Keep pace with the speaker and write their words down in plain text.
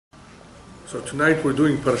So tonight we're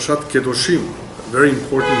doing Parashat Kedoshim, a very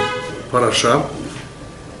important parasha,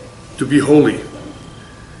 to be holy.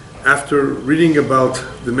 After reading about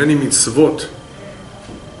the many mitzvot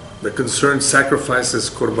that concern sacrifices,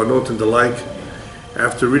 korbanot and the like,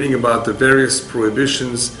 after reading about the various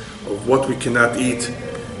prohibitions of what we cannot eat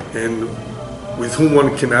and with whom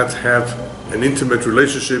one cannot have an intimate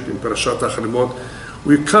relationship in Parashat Acharemot,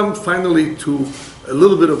 we come finally to a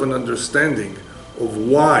little bit of an understanding of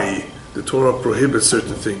why the Torah prohibits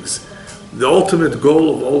certain things. The ultimate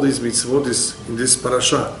goal of all these mitzvot is in this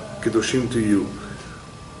parasha, Kedoshim to you.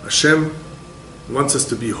 Hashem wants us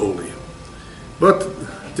to be holy. But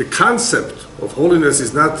the concept of holiness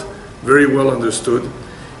is not very well understood.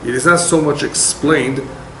 It is not so much explained.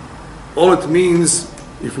 All it means,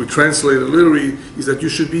 if we translate it literally, is that you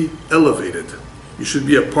should be elevated. You should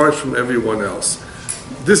be apart from everyone else.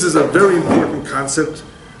 This is a very important concept.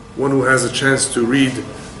 One who has a chance to read,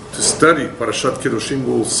 to study Parashat Kedoshim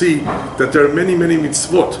will see that there are many, many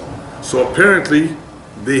mitzvot. So apparently,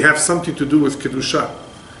 they have something to do with Kedusha.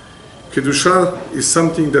 Kedusha is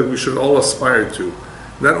something that we should all aspire to.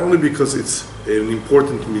 Not only because it's an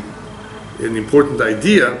important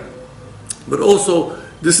idea, but also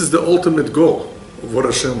this is the ultimate goal of what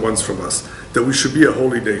Hashem wants from us, that we should be a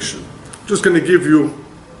holy nation. I'm just going to give you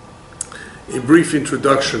a brief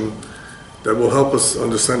introduction that will help us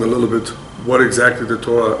understand a little bit what exactly the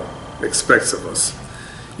Torah expects of us.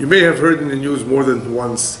 You may have heard in the news more than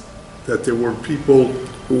once that there were people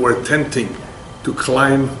who were attempting to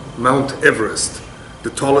climb Mount Everest, the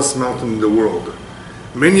tallest mountain in the world.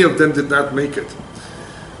 Many of them did not make it.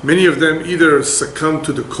 Many of them either succumbed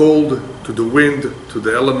to the cold, to the wind, to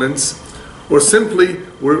the elements, or simply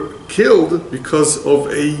were killed because of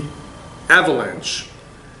an avalanche.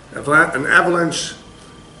 An avalanche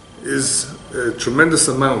is a tremendous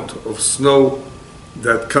amount of snow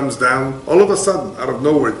that comes down all of a sudden, out of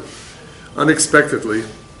nowhere, unexpectedly.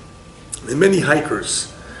 And many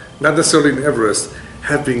hikers, not necessarily in Everest,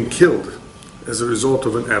 have been killed as a result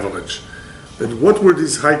of an avalanche. And what were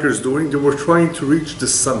these hikers doing? They were trying to reach the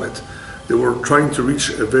summit. They were trying to reach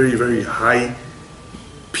a very, very high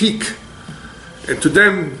peak. And to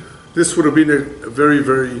them, this would have been a very,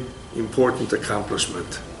 very important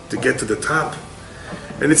accomplishment, to get to the top.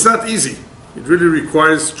 And it's not easy. It really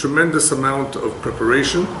requires tremendous amount of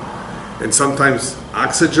preparation and sometimes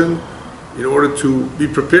oxygen in order to be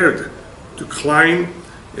prepared to climb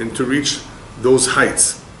and to reach those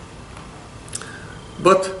heights.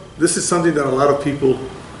 But this is something that a lot of people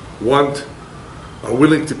want, are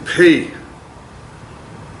willing to pay,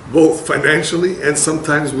 both financially and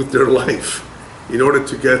sometimes with their life, in order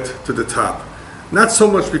to get to the top. Not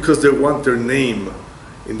so much because they want their name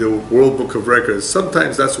in the World Book of Records.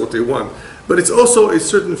 Sometimes that's what they want. But it's also a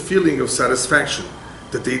certain feeling of satisfaction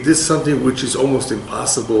that they did something which is almost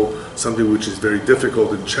impossible, something which is very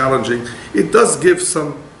difficult and challenging. It does give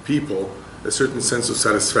some people a certain sense of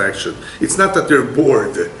satisfaction. It's not that they're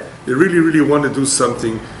bored. They really, really want to do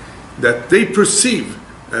something that they perceive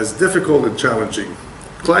as difficult and challenging,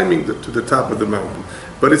 climbing to the top of the mountain.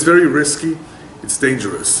 But it's very risky, it's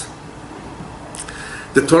dangerous.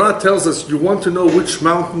 The Torah tells us you want to know which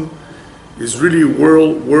mountain is really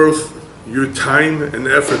worth your time and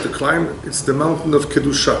effort to climb. It's the mountain of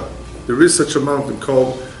Kedusha. There is such a mountain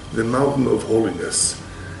called the mountain of holiness.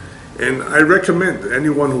 And I recommend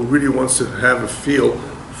anyone who really wants to have a feel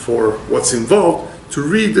for what's involved to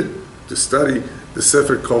read, to study the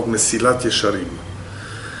sefer called Mesilat Yesharim.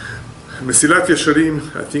 Mesilat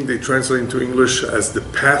Yesharim, I think they translate into English as the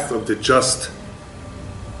path of the just,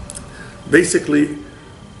 basically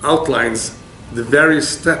outlines the various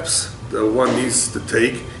steps that one needs to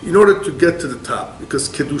take in order to get to the top, because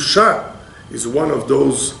Kedusha is one of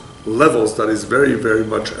those levels that is very, very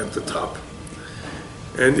much at the top.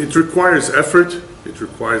 And it requires effort, it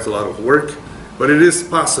requires a lot of work, but it is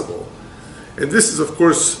possible. And this is, of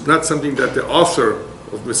course, not something that the author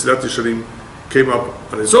of Mesilat Yesharim came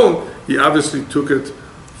up on his own. He obviously took it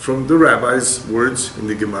from the rabbi's words in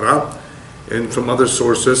the Gemara and from other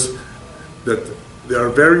sources, that there are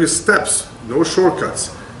various steps, no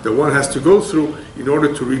shortcuts, that one has to go through in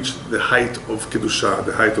order to reach the height of Kedusha,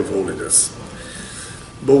 the height of holiness.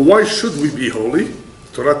 But why should we be holy?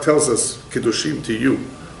 The Torah tells us, Kedoshim to you.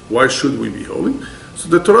 Why should we be holy? So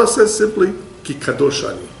the Torah says simply, Ki kadosh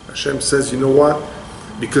ani. Hashem says, you know what?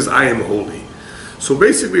 Because I am holy. So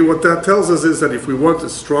basically what that tells us is that if we want a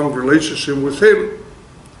strong relationship with Him,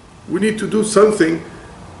 we need to do something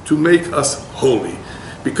to make us holy.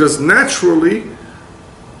 Because naturally,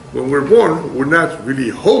 when we're born, we're not really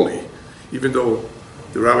holy, even though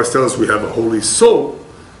the rabbis tell us we have a holy soul.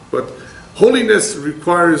 But holiness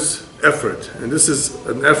requires effort, and this is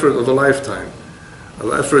an effort of a lifetime,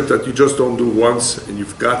 an effort that you just don't do once and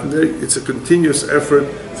you've gotten there. It's a continuous effort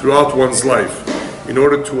throughout one's life in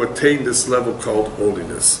order to attain this level called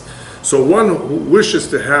holiness. So one who wishes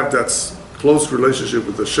to have that close relationship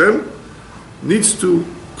with Hashem needs to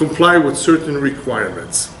comply with certain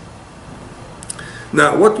requirements.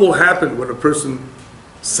 Now, what will happen when a person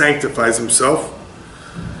sanctifies himself?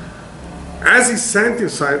 As he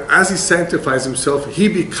sanctifies himself, he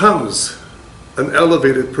becomes an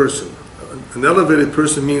elevated person. An elevated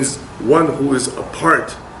person means one who is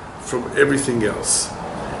apart from everything else.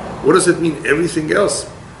 What does it mean, everything else?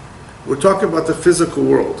 We're talking about the physical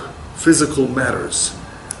world, physical matters.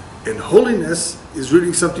 And holiness is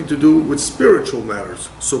really something to do with spiritual matters.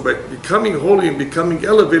 So by becoming holy and becoming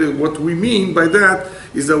elevated, what we mean by that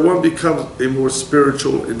is that one becomes a more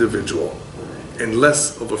spiritual individual and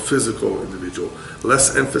less of a physical individual.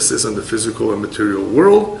 Less emphasis on the physical and material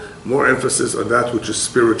world, more emphasis on that which is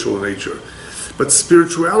spiritual in nature. But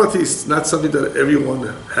spirituality is not something that everyone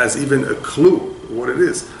has even a clue what it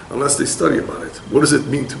is, unless they study about it. What does it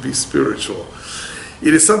mean to be spiritual?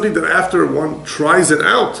 It is something that after one tries it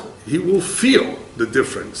out, he will feel the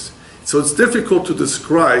difference. So it's difficult to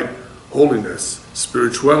describe holiness,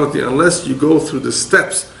 spirituality, unless you go through the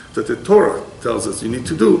steps that the Torah tells us you need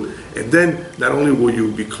to do. And then not only will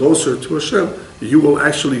you be closer to Hashem, you will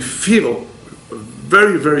actually feel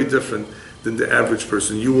very, very different than the average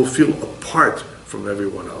person. You will feel apart from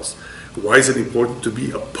everyone else. Why is it important to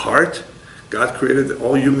be apart? God created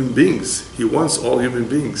all human beings. He wants all human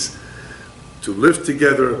beings to live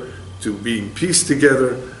together, to be in peace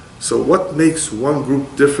together. So what makes one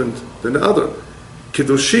group different than the other?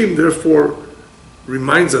 Kedoshim, therefore,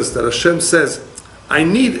 reminds us that Hashem says, I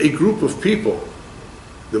need a group of people,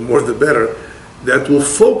 the more the better, that will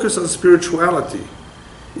focus on spirituality.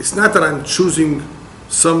 It's not that I'm choosing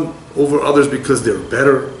some over others because they're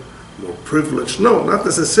better, more privileged. No, not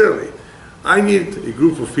necessarily. I need a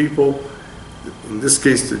group of people, in this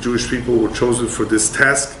case the Jewish people were chosen for this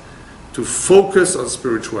task, to focus on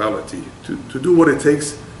spirituality, to do what it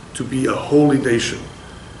takes to be a holy nation.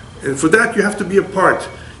 And for that you have to be apart.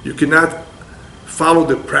 You cannot follow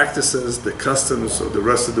the practices, the customs of the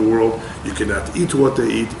rest of the world. You cannot eat what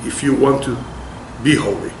they eat if you want to be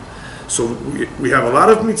holy. So we have a lot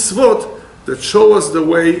of mitzvot that show us the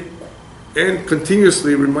way and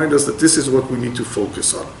continuously remind us that this is what we need to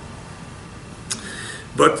focus on.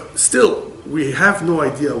 But still, we have no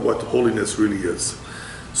idea what holiness really is.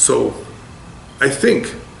 So I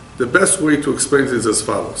think the best way to explain it is as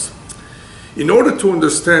follows. In order to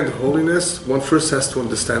understand holiness, one first has to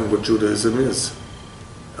understand what Judaism is.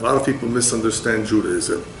 A lot of people misunderstand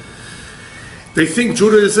Judaism. They think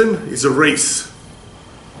Judaism is a race.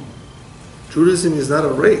 Judaism is not a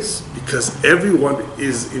race because everyone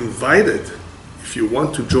is invited. If you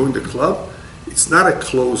want to join the club, it's not a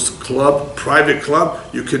closed club, private club.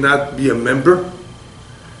 You cannot be a member.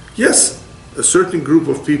 Yes, a certain group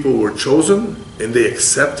of people were chosen and they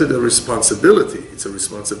accepted a responsibility. It's a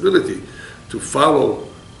responsibility to follow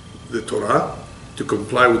the Torah, to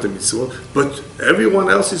comply with the mitzvot, but everyone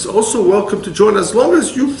else is also welcome to join as long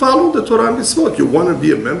as you follow the Torah and mitzvot. You want to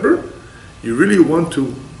be a member, you really want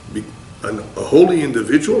to be a holy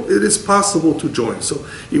individual, it is possible to join. So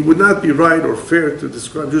it would not be right or fair to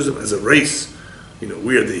describe Judaism as a race. You know,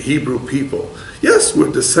 we are the Hebrew people. Yes,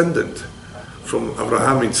 we're descendant from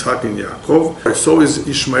Abraham, Yitzhak, and Yaakov. So is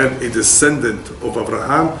Ishmael a descendant of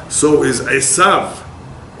Abraham. So is Esav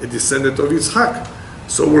a descendant of Yitzhak.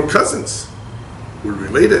 So we're cousins. We're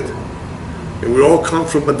related. And we all come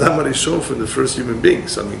from Adam HaRishon, from the first human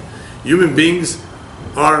beings. I mean, human beings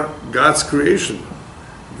are God's creation,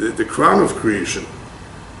 the crown of creation.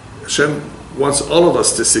 Hashem wants all of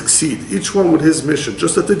us to succeed, each one with his mission,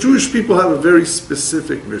 just that the Jewish people have a very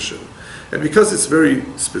specific mission. And because it's very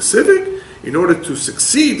specific, in order to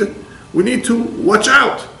succeed, we need to watch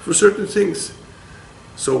out for certain things.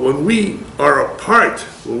 So when we are apart,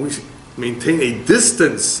 when we maintain a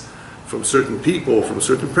distance from certain people, from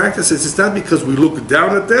certain practices, it's not because we look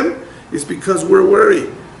down at them, it's because we're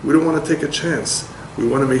worried. We don't want to take a chance. We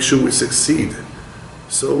want to make sure we succeed.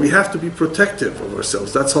 So we have to be protective of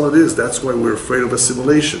ourselves. That's all it is. That's why we're afraid of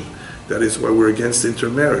assimilation. That is why we're against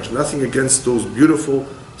intermarriage. Nothing against those beautiful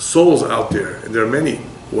souls out there. And there are many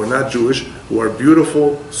who are not Jewish, who are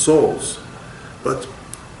beautiful souls. But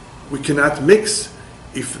we cannot mix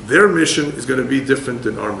if their mission is going to be different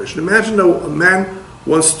than our mission. Imagine a man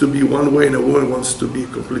wants to be one way and a woman wants to be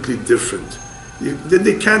completely different. Then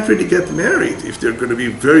they can't really get married if they're going to be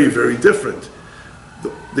very, very different.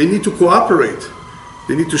 They need to cooperate.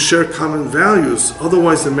 They need to share common values.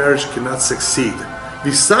 Otherwise, the marriage cannot succeed.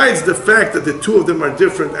 besides the fact that the two of them are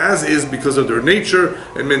different as is because of their nature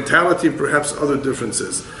and mentality and perhaps other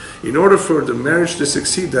differences. In order for the marriage to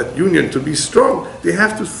succeed, that union to be strong, they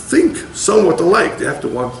have to think somewhat alike. They have to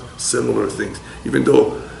want similar things. Even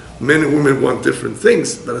though men and women want different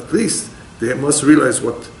things, but at least they must realize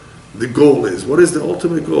what the goal is. What is the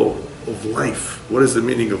ultimate goal of life? What is the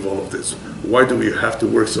meaning of all of this? Why do we have to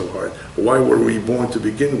work so hard? Why were we born to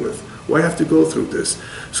begin with? Why have to go through this?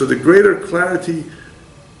 So the greater clarity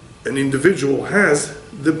an individual has,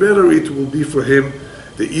 the better it will be for him,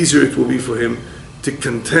 the easier it will be for him to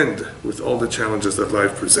contend with all the challenges that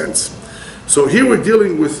life presents. So here we're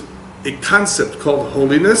dealing with a concept called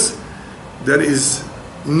holiness that is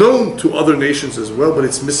known to other nations as well, but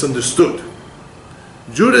it's misunderstood.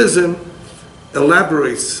 Judaism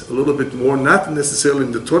elaborates a little bit more, not necessarily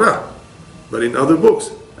in the Torah, but in other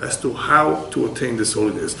books, as to how to attain this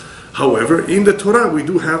holiness. However, in the Torah we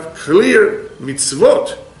do have clear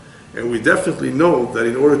mitzvot, and we definitely know that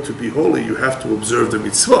in order to be holy you have to observe the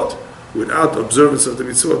mitzvot. Without observance of the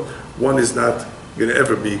mitzvot, one is not going to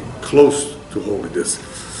ever be close to holiness.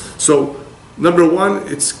 So, number one,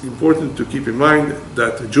 it's important to keep in mind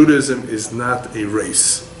that Judaism is not a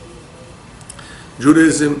race.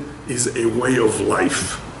 Judaism is a way of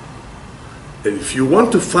life. And if you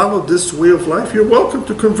want to follow this way of life, you're welcome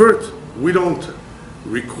to convert. We don't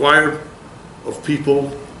require of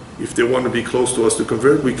people, if they want to be close to us, to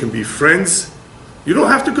convert. We can be friends. You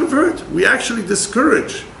don't have to convert. We actually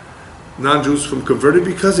discourage non-Jews from converting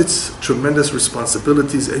because it's tremendous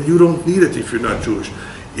responsibilities and you don't need it if you're not Jewish.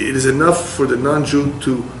 It is enough for the non-Jew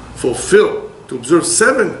to fulfill, to observe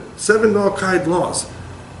seven Noachide laws,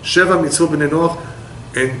 Sheva Mitzvot B'nei Noach,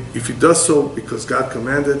 and if he does so because God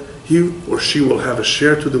commanded, he or she will have a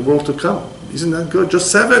share to the world to come. Isn't that good?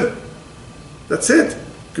 Just 7. That's it.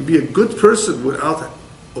 You could be a good person without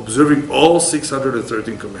observing all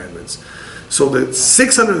 613 commandments. So the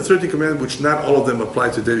 630 commandments, which not all of them apply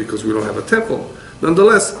today because we don't have a temple,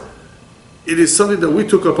 nonetheless, it is something that we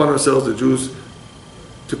took upon ourselves, the Jews,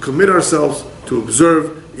 to commit ourselves to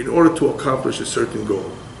observe in order to accomplish a certain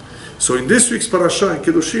goal. So in this week's Parashat, in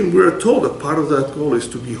Kedoshim, we are told that part of that goal is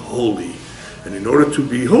to be holy. And in order to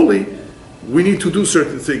be holy, we need to do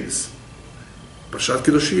certain things. Parashat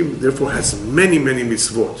Kedoshim, therefore, has many, many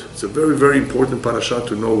mitzvot. It's a very, very important parashat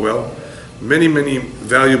to know well. Many, many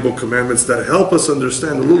valuable commandments that help us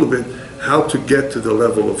understand a little bit how to get to the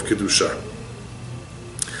level of Kedusha.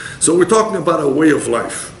 So we're talking about a way of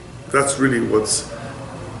life. That's really what's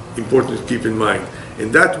important to keep in mind.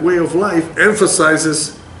 And that way of life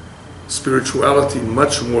emphasizes spirituality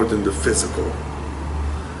much more than the physical.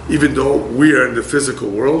 Even though we are in the physical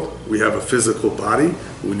world, we have a physical body,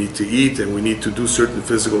 we need to eat and we need to do certain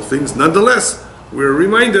physical things. Nonetheless, we're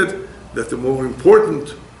reminded that the more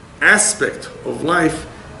important aspect of life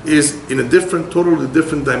is in a totally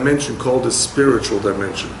different dimension called the spiritual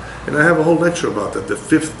dimension. And I have a whole lecture about that, the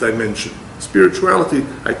 5th dimension. Spirituality,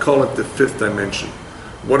 I call it the 5th dimension.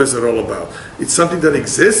 What is it all about? It's something that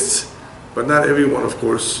exists, but not everyone, of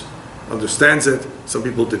course, understands it. Some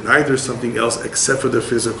people deny there's something else except for the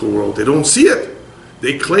physical world. They don't see it.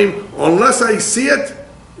 They claim, unless I see it,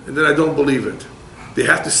 and then I don't believe it. They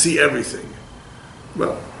have to see everything.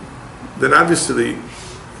 Well, then obviously,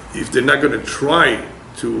 if they're not going to try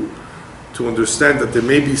to understand that there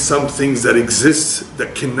may be some things that exist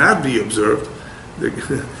that cannot be observed,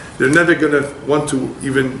 they're never going to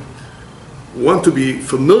want to be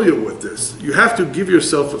familiar with this. You have to give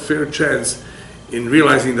yourself a fair chance in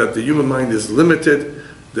realizing that the human mind is limited,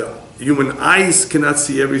 the human eyes cannot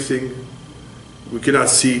see everything, we cannot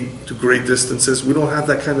see to great distances, we don't have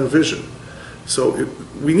that kind of vision. So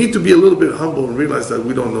we need to be a little bit humble and realize that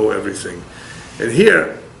we don't know everything. And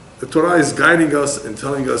here, the Torah is guiding us and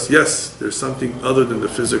telling us, yes, there's something other than the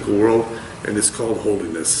physical world, and it's called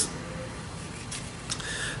holiness.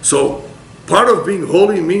 So, part of being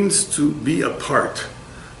holy means to be apart,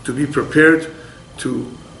 to be prepared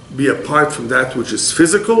to be apart from that which is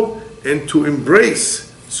physical, and to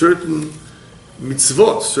embrace certain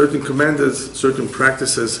mitzvot, certain commandments, certain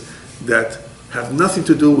practices that have nothing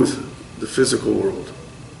to do with the physical world.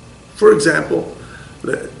 For example,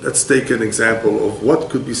 let's take an example of what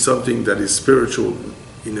could be something that is spiritual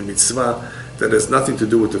in a mitzvah that has nothing to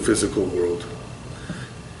do with the physical world.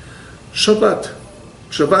 Shabbat.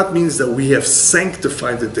 Shabbat means that we have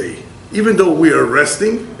sanctified the day. Even though we are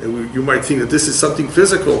resting, and you might think that this is something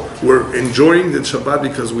physical, we're enjoying the Shabbat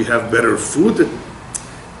because we have better food.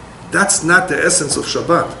 That's not the essence of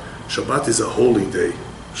Shabbat. Shabbat is a holy day.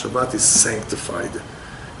 Shabbat is sanctified.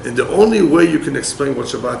 And the only way you can explain what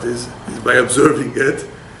Shabbat is by observing it,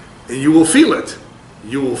 and you will feel it.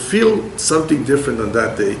 you will feel something different on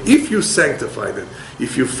that day. If you sanctified it,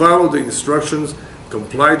 if you follow the instructions,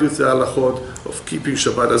 complied with the halachot of keeping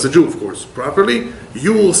Shabbat as a Jew, of course, properly,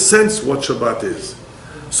 you will sense what Shabbat is.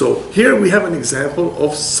 So here we have an example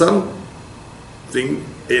of something,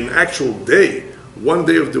 an actual day, one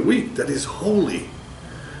day of the week that is holy.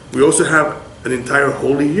 We also have an entire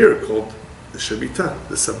holy year called the Shemitah,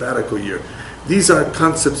 the sabbatical year. These are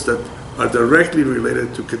concepts that are directly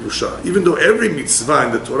related to Kedusha. Even though every mitzvah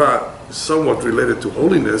in the Torah is somewhat related to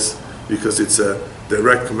holiness, because it's a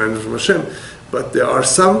direct commandment from Hashem, but there are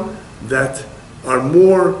some that are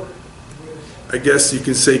more, I guess you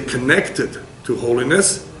can say, connected to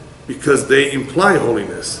holiness, because they imply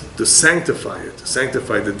holiness, to sanctify it, to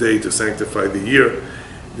sanctify the day, to sanctify the year.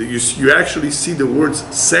 You actually see the words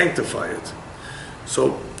sanctify it.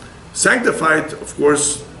 So sanctify it, of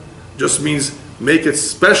course, just means make it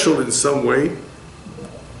special in some way.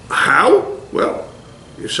 How? Well,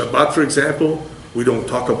 in Shabbat, for example, we don't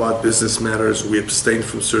talk about business matters, we abstain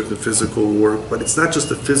from certain physical work, but it's not just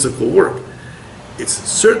the physical work. It's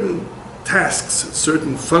certain tasks,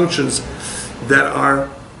 certain functions that are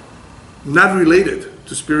not related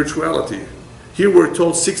to spirituality. Here we're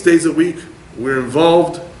told 6 days a week, we're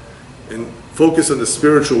involved and focus on the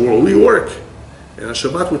spiritual world. We work. And on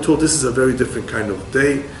Shabbat we're told this is a very different kind of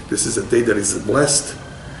day. This is a day that is blessed.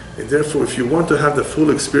 And therefore, if you want to have the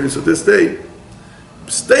full experience of this day,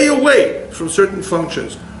 stay away from certain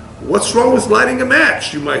functions. What's wrong with lighting a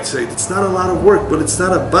match, you might say? It's not a lot of work, but it's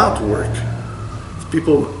not about work.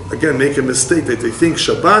 People, again, make a mistake that they think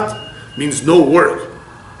Shabbat means no work.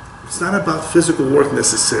 It's not about physical work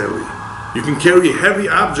necessarily. You can carry heavy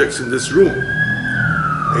objects in this room,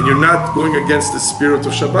 and you're not going against the spirit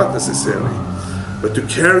of Shabbat necessarily. But to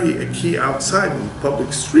carry a key outside in the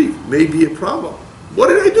public street may be a problem. What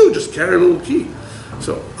did I do? Just carry a little key.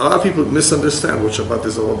 So a lot of people misunderstand what Shabbat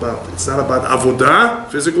is all about. It's not about avodah,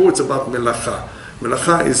 physical, it's about melacha.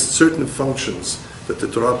 Melacha is certain functions that the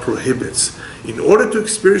Torah prohibits. In order to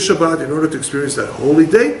experience Shabbat, in order to experience that holy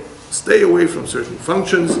day, stay away from certain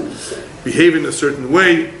functions, behave in a certain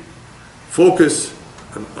way, focus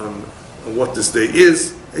on what this day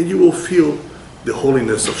is, and you will feel the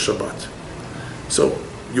holiness of Shabbat. So,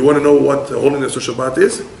 you want to know what the holiness of Shabbat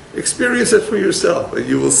is? Experience it for yourself, and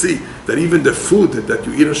you will see that even the food that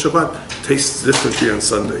you eat on Shabbat tastes differently on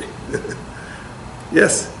Sunday.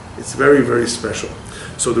 Yes, it's very, very special.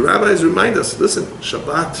 So the rabbis remind us, listen,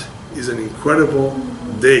 Shabbat is an incredible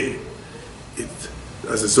day.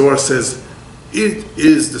 As the Zohar says, it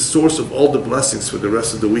is the source of all the blessings for the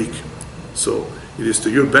rest of the week. So it is to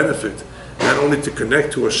your benefit, not only to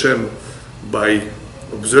connect to Hashem by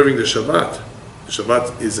observing the Shabbat. The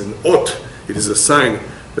Shabbat is an ot, it is a sign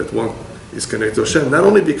that one is connected to Hashem. Not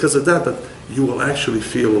only because of that, but you will actually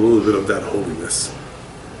feel a little bit of that holiness.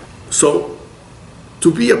 So,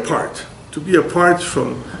 to be apart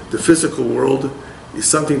from the physical world is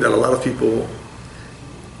something that a lot of people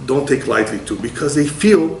don't take lightly to, because they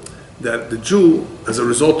feel that the Jew, as a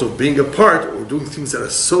result of being apart or doing things that are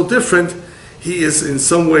so different, he is in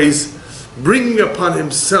some ways bringing upon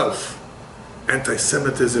himself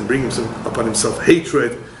anti-Semitism, bringing upon himself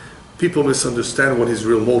hatred. People misunderstand what his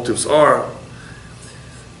real motives are.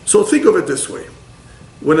 So think of it this way.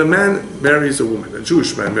 When a man marries a woman, a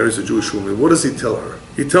Jewish man marries a Jewish woman, what does he tell her?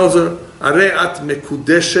 He tells her, Are at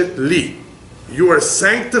mekudeshet li. You are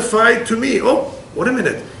sanctified to me. Oh, wait a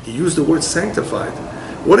minute. He used the word sanctified.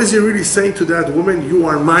 What is he really saying to that woman? You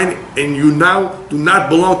are mine, and you now do not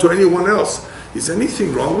belong to anyone else. Is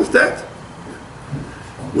anything wrong with that?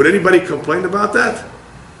 Would anybody complain about that?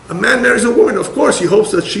 A man marries a woman, of course, he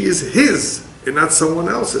hopes that she is his and not someone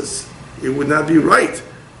else's. It would not be right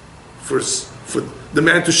for the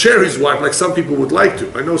man to share his wife like some people would like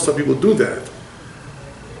to. I know some people do that.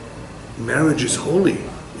 Marriage is holy.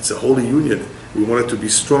 It's a holy union. We want it to be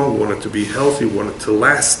strong, we want it to be healthy, we want it to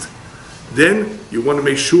last. Then you want to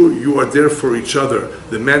make sure you are there for each other.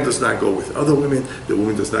 The man does not go with other women, the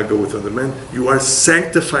woman does not go with other men. You are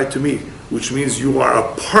sanctified to me, which means you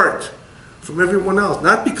are apart from everyone else.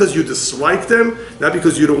 Not because you dislike them, not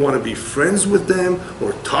because you don't want to be friends with them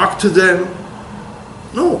or talk to them.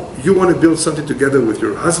 No, you want to build something together with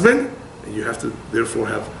your husband, and you have to therefore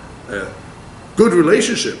have a good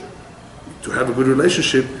relationship. To have a good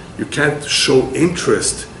relationship, you can't show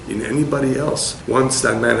interest in anybody else once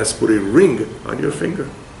that man has put a ring on your finger.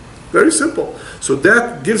 Very simple. So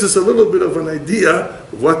that gives us a little bit of an idea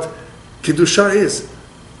of what Kedusha is.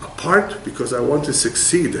 Apart because I want to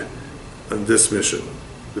succeed on this mission,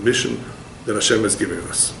 the mission that Hashem has given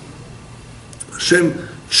us. Hashem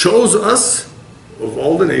chose us, of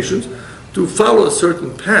all the nations, to follow a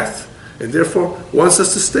certain path. and therefore wants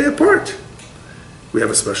us to stay apart. We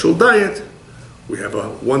have a special diet. We have a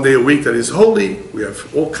 1 day a week that is holy. We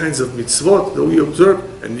have all kinds of mitzvot that we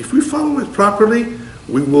observe. And if we follow it properly,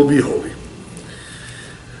 we will be holy.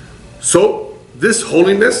 So this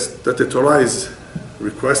holiness that the Torah is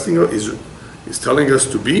requesting is telling us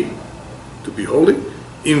to be holy,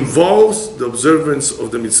 involves the observance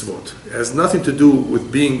of the mitzvot. It has nothing to do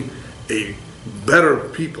with being a better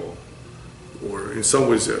people, or in some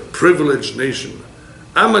ways a privileged nation.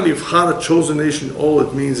 Am HaNivchar, a chosen nation, all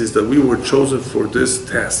it means is that we were chosen for this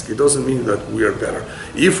task. It doesn't mean that we are better.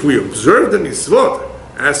 If we observe the mitzvot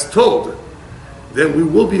as told, then we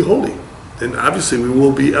will be holy. Then obviously we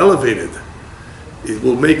will be elevated. It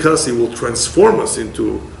will make us, it will transform us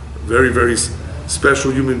into very, very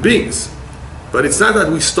special human beings. But it's not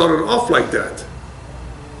that we started off like that.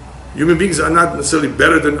 Human beings are not necessarily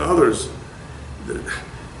better than others.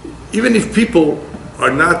 Even if people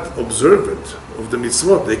are not observant of the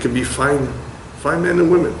mitzvot, they can be fine men and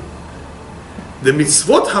women. The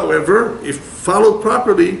mitzvot, however, if followed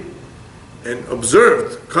properly and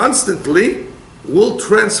observed constantly, will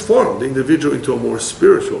transform the individual into a more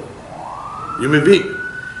spiritual human being.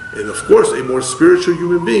 And of course, a more spiritual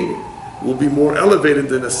human being will be more elevated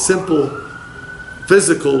than a simple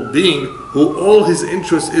physical being who all his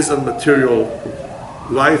interest is on material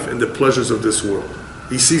life and the pleasures of this world.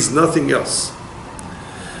 He sees nothing else.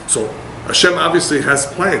 So Hashem obviously has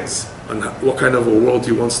plans on what kind of a world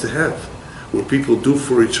He wants to have, where people do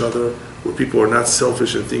for each other, where people are not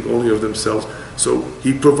selfish and think only of themselves. So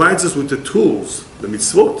He provides us with the tools, the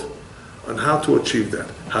mitzvot, on how to achieve that,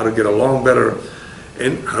 how to get along better,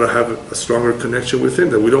 and how to have a stronger connection with Him,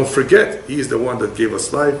 that we don't forget He is the one that gave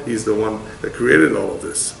us life, He is the one that created all of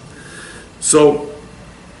this. So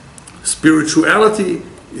spirituality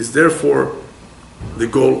is therefore the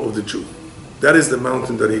goal of the Jew. That is the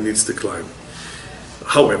mountain that he needs to climb.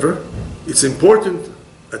 However, it's important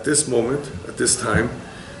at this moment, at this time,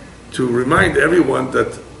 to remind everyone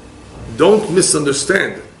that don't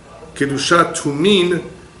misunderstand Kedusha to mean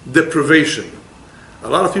deprivation. A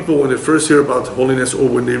lot of people, when they first hear about holiness or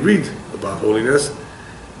when they read about holiness,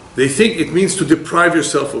 they think it means to deprive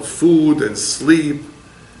yourself of food and sleep,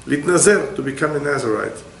 litnazer, to become a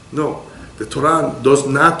Nazarite. No, the Torah does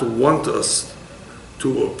not want us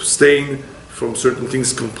to abstain from certain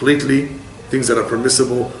things completely, things that are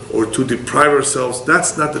permissible, or to deprive ourselves.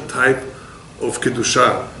 That's not the type of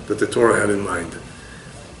Kedusha that the Torah had in mind.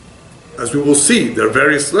 As we will see, there are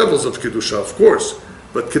various levels of Kedusha, of course,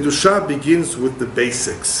 but Kedusha begins with the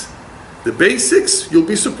basics. The basics, you'll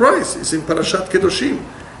be surprised, is in Parashat Kedoshim.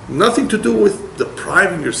 Nothing to do with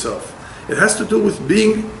depriving yourself. It has to do with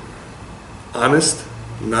being honest,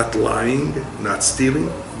 not lying, not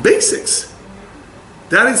stealing. Basics.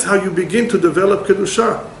 That is how you begin to develop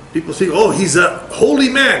Kedusha. People think, oh, he's a holy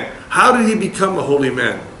man. How did he become a holy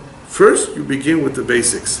man? First, you begin with the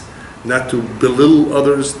basics. Not to belittle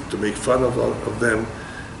others, to make fun of them,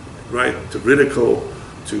 right? To ridicule,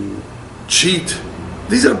 to cheat.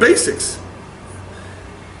 These are basics.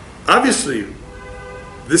 Obviously,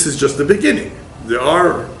 this is just the beginning. There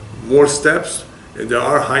are more steps and there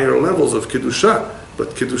are higher levels of Kedusha. But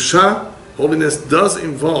Kedusha, holiness, does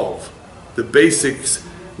involve the basics,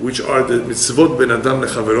 which are the mitzvot ben adam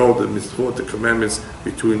lechavero, the mitzvot, the commandments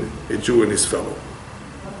between a Jew and his fellow.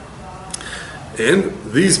 And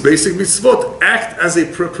these basic mitzvot act as a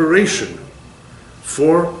preparation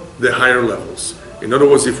for the higher levels. In other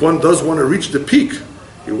words, if one does want to reach the peak,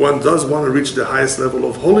 if one does want to reach the highest level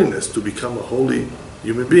of holiness, to become a holy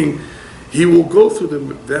human being, he will go through the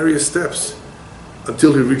various steps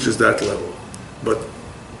until he reaches that level. But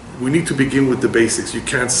we need to begin with the basics. You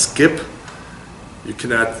can't skip. You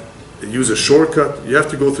cannot use a shortcut. You have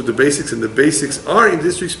to go through the basics, and the basics are in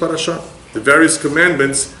this week's parasha. The various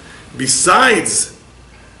commandments, besides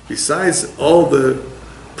all the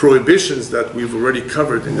prohibitions that we've already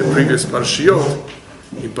covered in the previous parashiyot.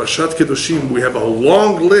 In Parashat Kedoshim, we have a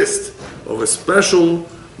long list of especially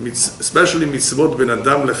mitzvot ben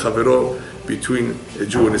adam lechavero, between a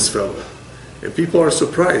Jew and his fellow. And people are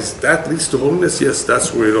surprised. That leads to holiness? Yes,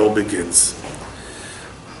 that's where it all begins.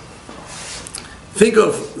 Think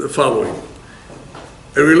of the following.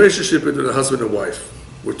 A relationship between a husband and wife.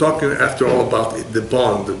 We're talking, after all, about the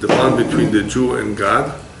bond between the Jew and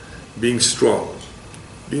God being strong.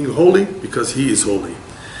 Being holy because He is holy.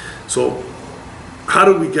 So, how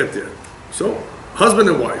do we get there? So, husband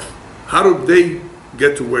and wife, how do they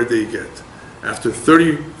get to where they get? After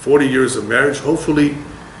 30, 40 years of marriage, hopefully,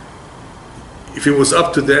 if it was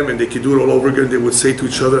up to them and they could do it all over again, they would say to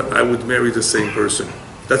each other, I would marry the same person.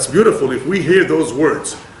 That's beautiful. If we hear those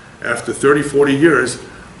words after 30, 40 years,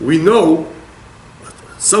 we know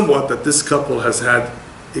somewhat that this couple has had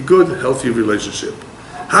a good, healthy relationship.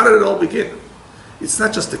 How did it all begin? It's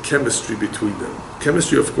not just the chemistry between them.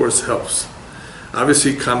 Chemistry, of course, helps.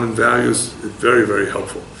 Obviously, common values is very, very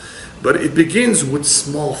helpful. But it begins with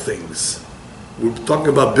small things. We're talking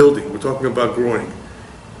about building. We're talking about growing.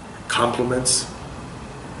 Compliments.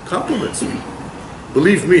 Compliments.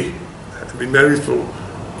 Believe me, I've been married for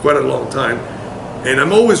quite a long time, and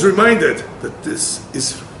I'm always reminded that this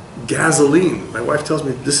is gasoline. My wife tells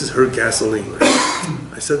me this is her gasoline.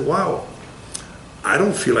 I said, wow, I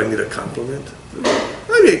don't feel I need a compliment.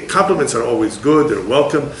 I mean, compliments are always good, they're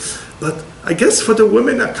welcome, but I guess for the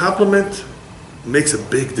women, a compliment makes a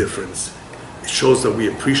big difference. It shows that we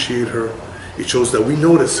appreciate her, it shows that we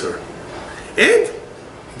notice her, and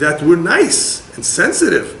that we're nice and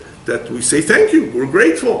sensitive, that we say thank you, we're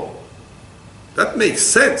grateful. That makes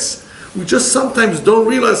sense. We just sometimes don't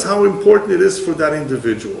realize how important it is for that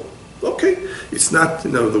individual. Okay, it's not,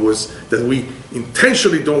 in other words, that we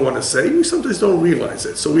intentionally don't want to say, we sometimes don't realize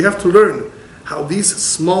it. So we have to learn how these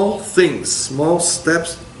small things, small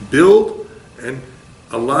steps build and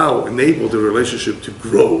enable the relationship to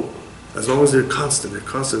grow, as long as they're constant and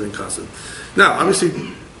constant. Now,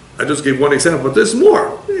 obviously, I just gave one example, but there's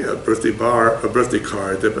more. Yeah, a birthday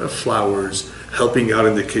card, flowers, helping out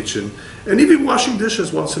in the kitchen, and even washing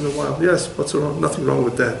dishes once in a while. Yes, what's wrong? Nothing wrong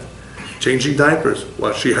with that. Changing diapers,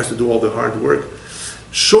 well, she has to do all the hard work.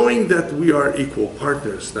 Showing that we are equal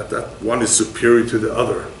partners, not that one is superior to the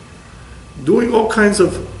other. Doing all kinds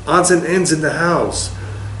of odds and ends in the house,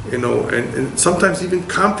 you know, and sometimes even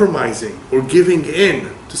compromising or giving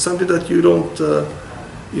in to something that you don't,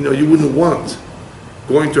 you wouldn't want.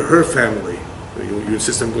 Going to her family, you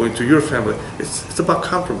insist on going to your family. It's about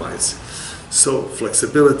compromise. So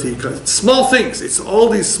flexibility, small things. It's all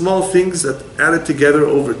these small things that added together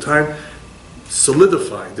over time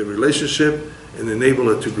solidify the relationship and enable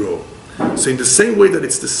it to grow. So in the same way that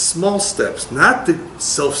it's the small steps, not the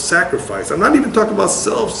self-sacrifice. I'm not even talking about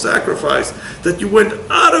self-sacrifice, that you went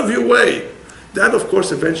out of your way. That, of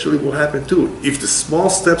course, eventually will happen too. If the small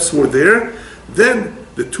steps were there, then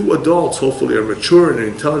the two adults hopefully are mature and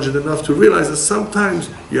intelligent enough to realize that sometimes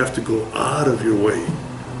you have to go out of your way.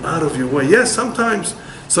 Out of your way. Yes, sometimes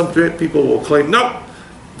some people will claim, no,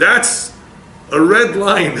 that's a red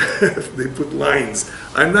line. They put lines.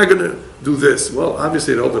 I'm not going to do this. Well,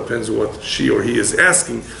 obviously it all depends on what she or he is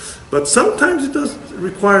asking. But sometimes it does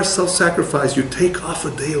require self-sacrifice. You take off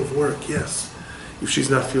a day of work, yes. If she's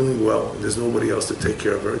not feeling well and there's nobody else to take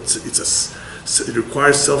care of her, it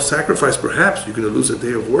requires self-sacrifice. Perhaps you're going to lose a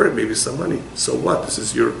day of work, maybe some money. So what? This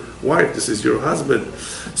is your wife. This is your husband.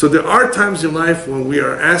 So there are times in life when we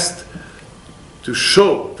are asked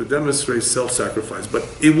to demonstrate self-sacrifice. But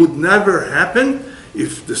it would never happen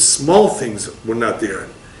if the small things were not there.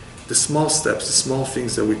 The small steps, the small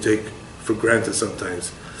things that we take for granted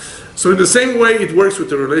sometimes. So in the same way it works with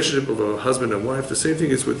the relationship of a husband and wife, the same thing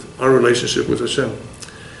is with our relationship with Hashem.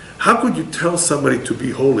 How could you tell somebody to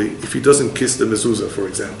be holy if he doesn't kiss the mezuzah, for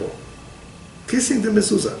example? Kissing the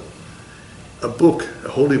mezuzah. A book, a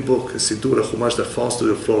holy book, a siddur, a chumash that falls to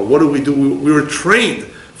the floor. What do? We were trained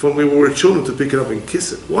from when we were children to pick it up and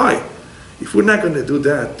kiss it. Why? If we're not going to do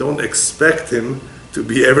that, don't expect him to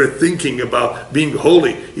be ever thinking about being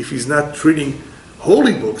holy if he's not treating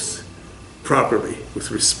holy books properly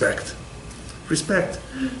with respect. Respect.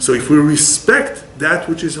 So if we respect that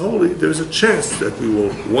which is holy, there's a chance that we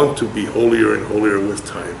will want to be holier and holier with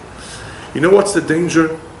time. You know what's the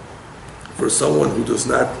danger for someone who does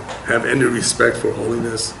not have any respect for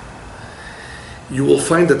holiness? You will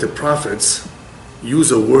find that the prophets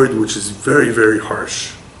use a word which is very, very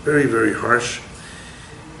harsh. Very, very harsh.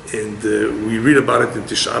 And we read about it in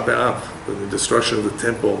Tisha B'Av, the destruction of the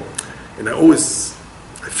temple. And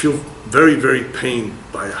I feel very, very pained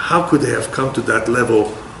by how could they have come to that level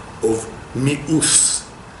of mi'us.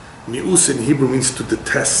 Mi'us in Hebrew means to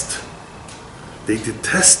detest. They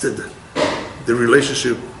detested the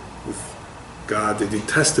relationship with God. They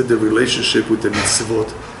detested the relationship with the mitzvot.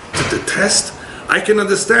 To detest, I can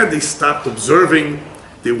understand they stopped observing.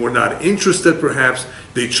 They were not interested perhaps.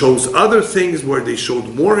 They chose other things where they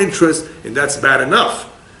showed more interest, and that's bad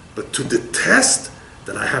enough. But to detest,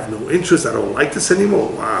 that I have no interest, I don't like this anymore,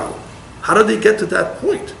 wow. How did they get to that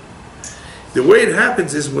point? The way it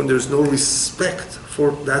happens is when there's no respect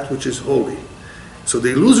for that which is holy. So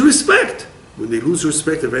they lose respect. When they lose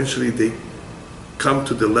respect, eventually they come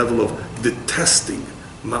to the level of detesting.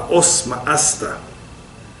 Ma'os ma'asta.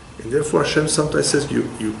 And therefore Hashem sometimes says,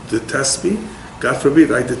 you detest me? God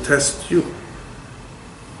forbid, I detest you.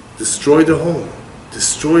 Destroy the home.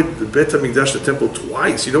 destroyed the Bet HaMikdash, the temple,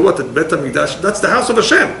 twice. You know what? The Bet HaMikdash, that's the house of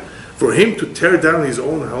Hashem. For him to tear down his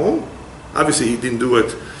own home, obviously he didn't do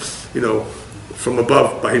it, from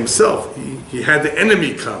above by himself. He had the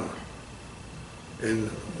enemy come. And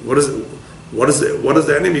what is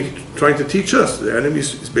the enemy trying to teach us? The enemy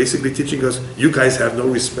is basically teaching us, you guys have no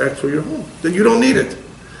respect for your home. Then you don't need it.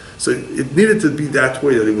 So it needed to be that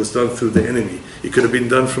way, that it was done through the enemy. It could have been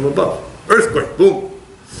done from above. Earthquake, boom.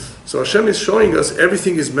 So Hashem is showing us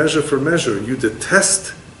everything is measure for measure. You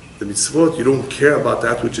detest the mitzvot, you don't care about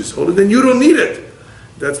that which is holy, then you don't need it.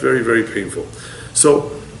 That's very, very painful.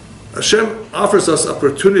 So Hashem offers us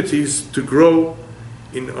opportunities to grow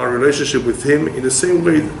in our relationship with Him in the same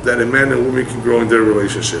way that a man and woman can grow in their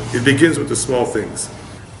relationship. It begins with the small things.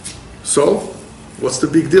 So, what's the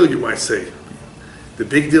big deal, you might say? The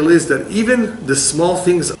big deal is that even the small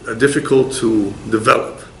things are difficult to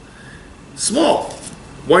develop. Small.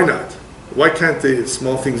 Why not? Why can't the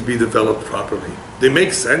small things be developed properly? They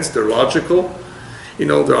make sense, they're logical.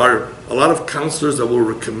 There are a lot of counselors that will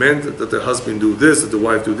recommend that the husband do this, that the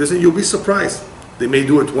wife do this, and you'll be surprised. They may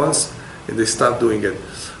do it once, and they stop doing it.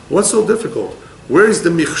 What's so difficult? Where is the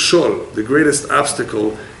michshol, the greatest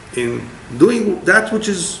obstacle in doing that which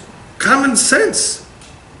is common sense?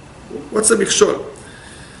 What's the michshol?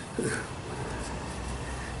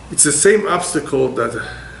 It's the same obstacle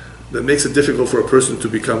that makes it difficult for a person to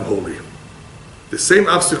become holy. The same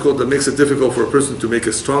obstacle that makes it difficult for a person to make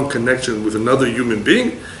a strong connection with another human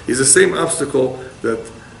being is the same obstacle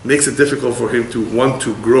that makes it difficult for him to want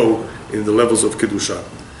to grow in the levels of Kedusha.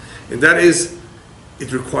 And that is,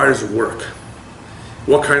 it requires work.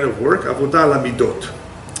 What kind of work? Avodah lamidot.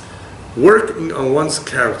 Working on one's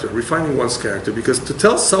character, refining one's character. Because to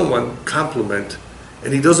tell someone compliment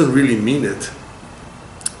and he doesn't really mean it,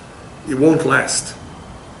 it won't last.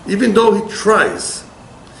 Even though he tries.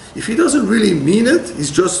 If he doesn't really mean it,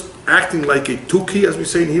 he's just acting like a tuki, as we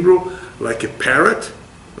say in Hebrew, like a parrot,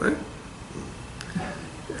 right?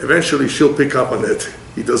 Eventually she'll pick up on it.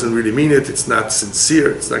 He doesn't really mean it, it's not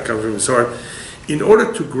sincere, it's not coming from his heart. In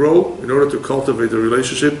order to grow, in order to cultivate a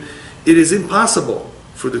relationship, it is impossible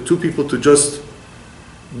for the two people to just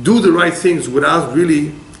do the right things without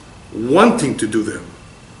really wanting to do them,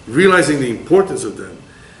 realizing the importance of them.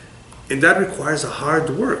 And that requires a hard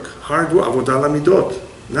work, avodah lamidot.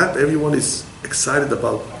 Not everyone is excited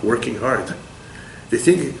about working hard. They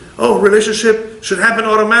think, relationship should happen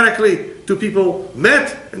automatically. Two people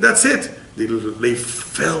met and that's it. They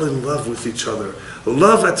fell in love with each other.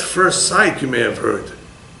 Love at first sight, you may have heard.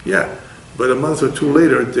 Yeah, but a month or two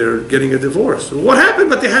later, they're getting a divorce. What happened?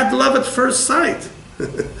 But they had love at first sight.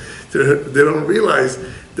 They don't realize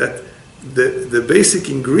that the basic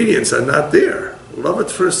ingredients are not there. Love at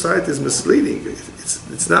first sight is misleading.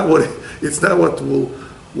 It's not what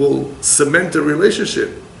will cement a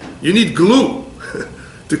relationship. You need glue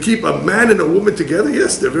to keep a man and a woman together.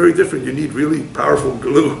 Yes, they're very different. You need really powerful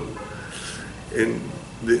glue. And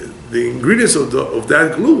the ingredients of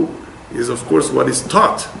that glue is, of course, what is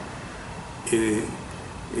taught in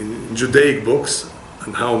Judaic books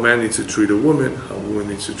on how a man needs to treat a woman, how a woman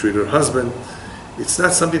needs to treat her husband. It's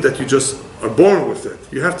not something that you just are born with it.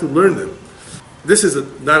 You have to learn them. This is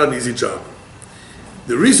not an easy job.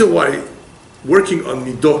 The reason why working on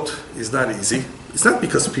midot is not easy, it's not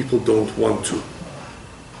because people don't want to.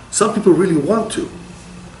 Some people really want to.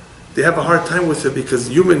 They have a hard time with it because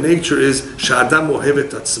human nature is sha'adam ohev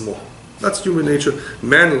et atzmo. That's human nature.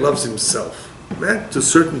 Man loves himself. Man, to a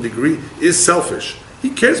certain degree, is selfish. He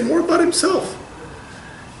cares more about himself.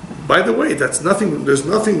 By the way, there's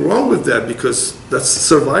nothing wrong with that because that's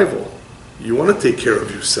survival. You want to take care of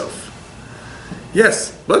yourself.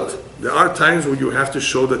 Yes, but there are times where you have to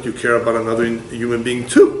show that you care about another human being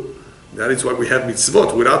too. That is why we have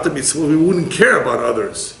mitzvot. Without the mitzvot, we wouldn't care about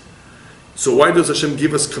others. So why does Hashem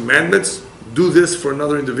give us commandments? Do this for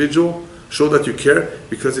another individual. Show that you care,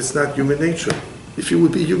 because it's not human nature. If it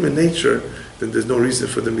would be human nature, then there's no reason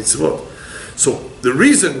for the mitzvot. So the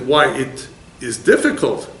reason why it is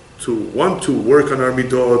difficult to want to work on our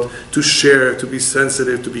midot, to share, to be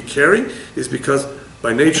sensitive, to be caring, is because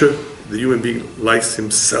by nature, the human being likes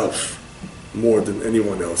himself more than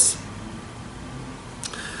anyone else.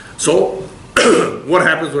 So, what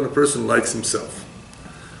happens when a person likes himself?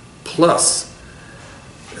 Plus,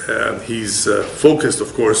 he's focused,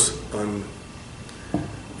 of course, on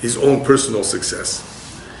his own personal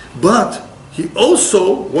success. But he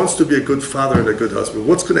also wants to be a good father and a good husband.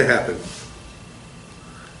 What's going to happen?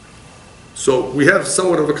 So we have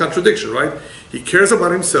somewhat of a contradiction, right? He cares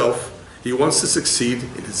about himself. He wants to succeed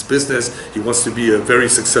in his business. He wants to be a very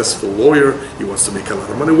successful lawyer. He wants to make a lot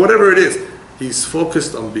of money, whatever it is. He's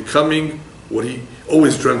focused on becoming what he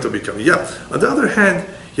always dreamt of becoming. Yeah. On the other hand,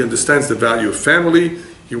 he understands the value of family.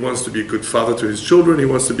 He wants to be a good father to his children. He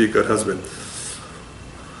wants to be a good husband.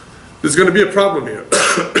 There's going to be a problem here.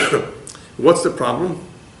 What's the problem?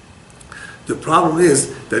 The problem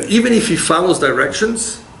is that even if he follows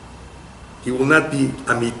directions, he will not be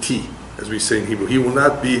amiti, as we say in Hebrew. He will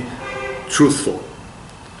not be truthful.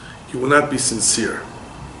 He will not be sincere.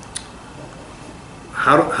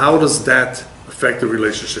 How does that affect the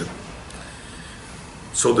relationship?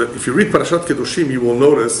 So that if you read Parashat Kedoshim, you will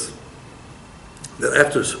notice that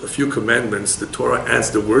after a few commandments, the Torah adds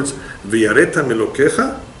the words "V'yareta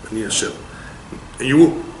melokecha ani Hashem." And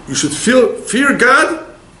you should fear God.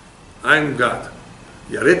 I'm God.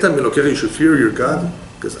 Yareta melokecha. You should fear your God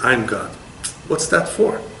because I'm God. What's that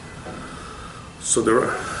for? So the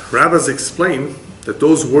rabbis explain that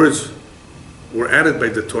those words were added by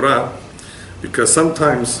the Torah because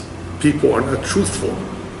sometimes people are not truthful.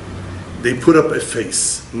 They put up a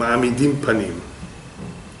face. Ma'amidim panim.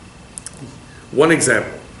 One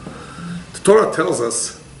example. The Torah tells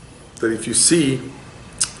us that if you see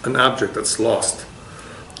an object that's lost,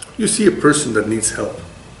 you see a person that needs help,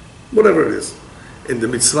 whatever it is, and the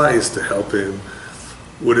mitzvah is to help him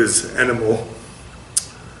with his animal,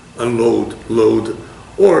 load,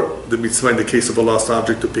 or the mitzvah in the case of a lost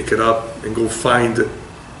object to pick it up and go find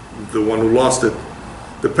the one who lost it,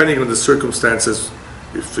 depending on the circumstances,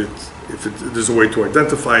 if there's a way to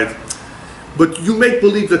identify it. But you make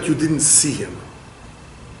believe that you didn't see him.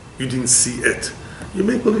 You didn't see it. You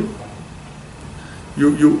make believe.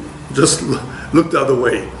 You just look the other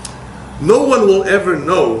way. No one will ever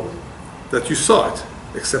know that you saw it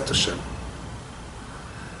except Hashem.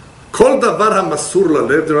 Kol davar hamasur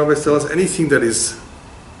lalev, the rabbis tell us, anything that is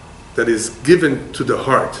given to the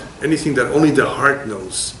heart, anything that only the heart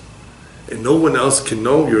knows, and no one else can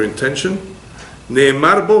know your intention.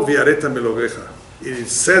 Ne'emar bo v'yareta melovecha. It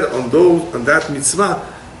is said on that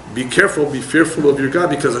mitzvah, be careful, be fearful of your God,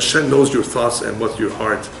 because Hashem knows your thoughts and what your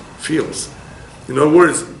heart feels. In other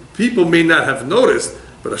words, people may not have noticed,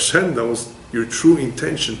 but Hashem knows your true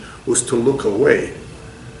intention was to look away.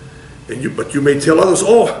 But you may tell others,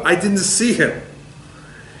 oh, I didn't see him.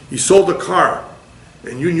 He sold the car,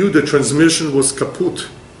 and you knew the transmission was kaput.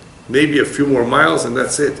 Maybe a few more miles, and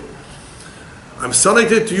that's it. I'm selling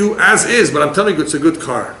it to you as is, but I'm telling you it's a good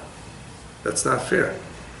car. That's not fair.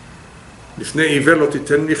 Be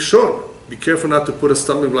careful not to put a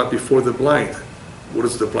stumbling block before the blind. What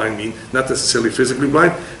does the blind mean? Not necessarily physically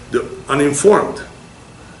blind, the uninformed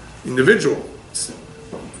individual.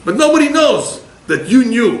 But nobody knows that you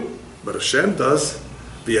knew. But Hashem does.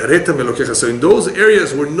 So in those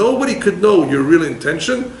areas where nobody could know your real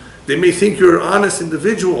intention, they may think you're an honest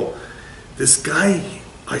individual. This guy,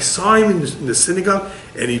 I saw him in the synagogue,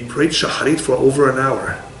 and he prayed shacharit for over an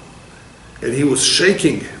hour. And he was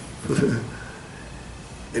shaking.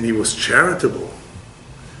 And he was charitable.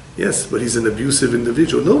 Yes, but he's an abusive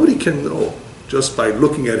individual. Nobody can know just by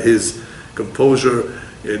looking at his composure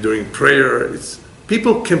during prayer.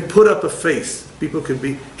 People can put up a face. People can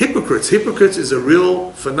be hypocrites. Hypocrites is a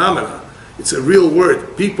real phenomenon. It's a real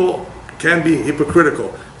word. People can be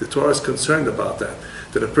hypocritical. The Torah is concerned about that.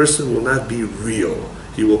 That a person will not be real.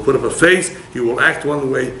 He will put up a face, he will act one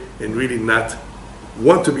way, and really not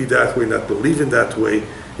want to be that way, not believe in that way.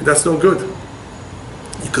 And that's no good.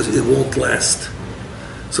 Because it won't last.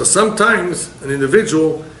 So sometimes an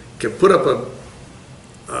individual can put up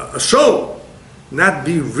a show, not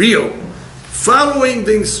be real, following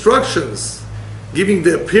the instructions, giving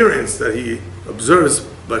the appearance that he observes,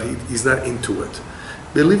 but he's not into it.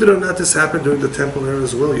 Believe it or not, this happened during the temple era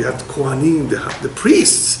as well. You have the Kohanim, the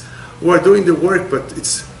priests, who are doing the work, but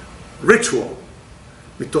it's ritual,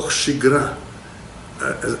 mitoch shigra,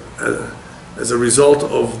 as a result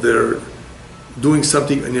of their doing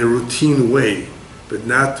something in a routine way, but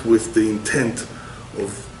not with the intent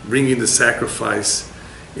of bringing the sacrifice,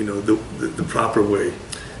 the proper way.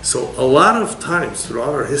 So a lot of times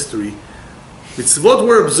throughout our history, mitzvot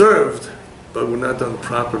were observed, but were not done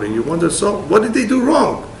properly. And you wonder, so what did they do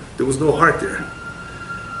wrong? There was no heart there.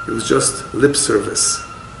 It was just lip service.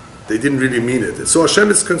 They didn't really mean it. And so Hashem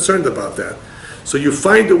is concerned about that. So you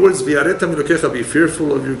find the words, V'yareta milokecha, be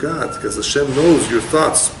fearful of your God, because Hashem knows your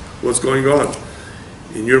thoughts, what's going on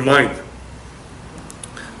in your mind.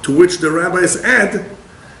 To which the rabbis add,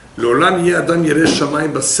 L'olam yeh adam yireh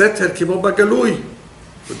shamayim baseter kimo bagalui.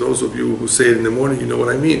 For those of you who say it in the morning, you know what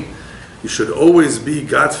I mean. You should always be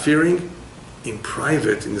God-fearing in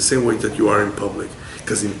private, in the same way that you are in public.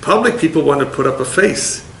 Because in public, people want to put up a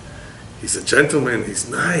face. He's a gentleman, he's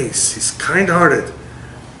nice, he's kind-hearted.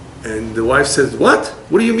 And the wife says, what?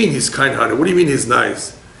 What do you mean he's kind-hearted? What do you mean he's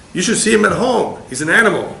nice? You should see him at home. He's an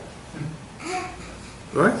animal.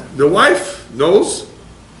 Right? The wife knows,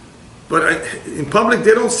 but in public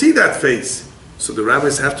they don't see that face. So the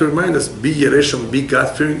rabbis have to remind us, be Yeresham, be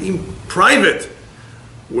God-fearing in private,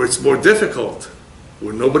 where it's more difficult,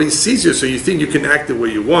 where nobody sees you, so you think you can act the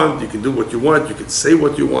way you want, you can do what you want, you can say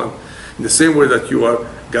what you want, in the same way that you are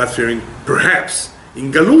God-fearing, perhaps,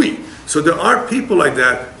 in Galui. So there are people like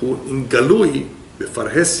that who in Galui,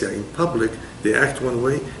 befarhesia, in public, they act one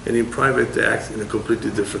way, and in private they act in a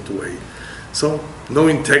completely different way. So no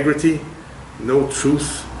integrity, no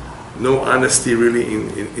truth, no honesty really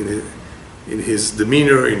in his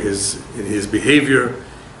demeanor, in his behavior.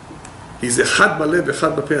 He's a chad balev,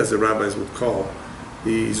 echad bapeh, as the rabbis would call.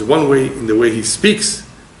 He's one way in the way he speaks,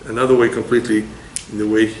 another way completely in the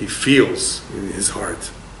way he feels in his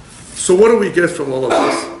heart. So what do we get from all of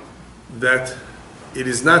this? That it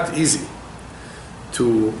is not easy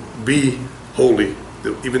to be holy,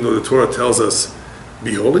 even though the Torah tells us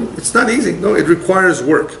be holy. It's not easy. No, it requires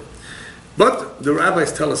work. But the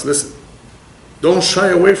rabbis tell us, listen, don't shy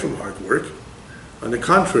away from hard work. On the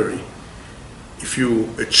contrary, if you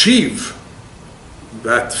achieve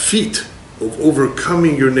that feat of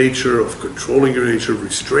overcoming your nature, of controlling your nature,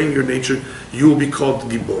 restraining your nature, you will be called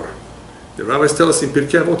Gibor. The rabbis tell us in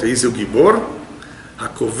Pirkei Avot, Eizu Gibor,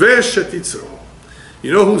 HaKovesh et Yitzro.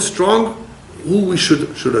 You know who's strong? Who we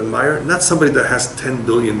should admire? Not somebody that has $10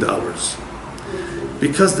 billion.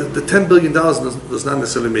 Because the $10 billion does not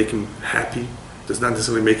necessarily make him happy, does not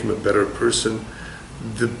necessarily make him a better person.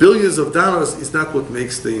 The billions of dollars is not what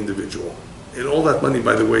makes the individual. And all that money,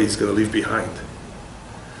 by the way, he's going to leave behind.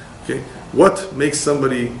 Okay? What makes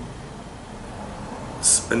somebody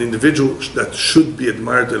an individual that should be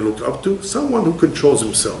admired and looked up to? Someone who controls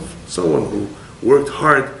himself. Someone who worked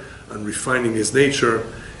hard on refining his nature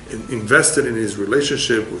and invested in his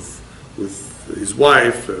relationship with his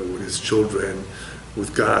wife, with his children,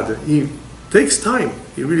 with God. He takes time.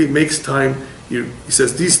 He really makes time. He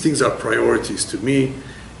says, these things are priorities to me,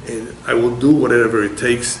 and I will do whatever it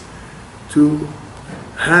takes to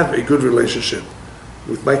have a good relationship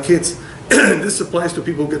with my kids. This applies to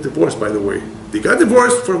people who get divorced, by the way. They got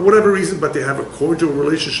divorced for whatever reason, but they have a cordial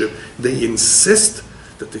relationship. They insist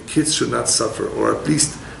that the kids should not suffer, or at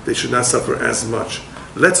least they should not suffer as much.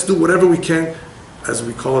 Let's do whatever we can, as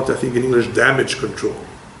we call it, I think in English, damage control.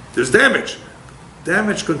 There's damage.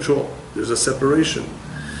 Damage control. There's a separation.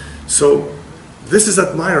 So this is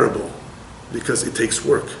admirable because it takes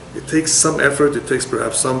work. It takes some effort. It takes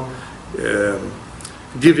perhaps some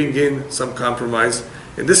giving in, some compromise.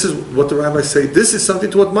 And this is what the rabbis say. This is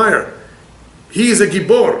something to admire. He is a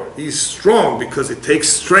gibor. He's strong because it takes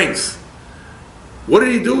strength. What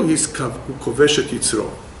did he do? He's koveshet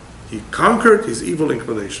yitzro. He conquered his evil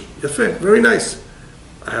inclination. Yafeh, very nice.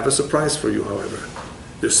 I have a surprise for you, however.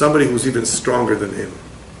 There's somebody who's even stronger than him.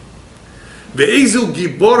 Ve'ezu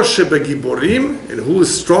gibor shebegiborim, and who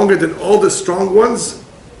is stronger than all the strong ones?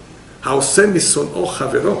 Haoseh mison'o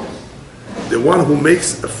chavero, the one who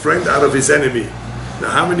makes a friend out of his enemy. Now,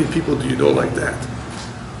 how many people do you know like that?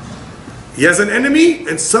 He has an enemy,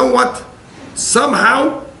 and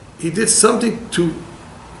somehow, he did something to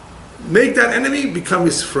make that enemy become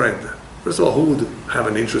his friend. First of all, who would have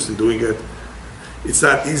an interest in doing it? It's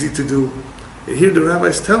not easy to do. And here the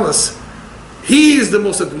rabbis tell us, he is the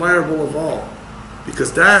most admirable of all,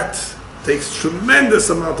 because that takes tremendous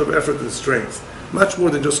amount of effort and strength, much more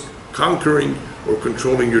than just conquering or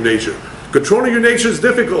controlling your nature. Controlling your nature is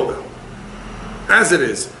difficult, as it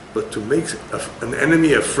is, but to make an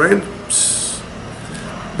enemy a friend, psst.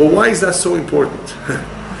 But why is that so important?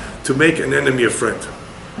 To make an enemy a friend?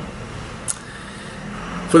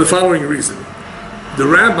 For the following reason. The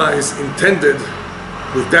rabbis intended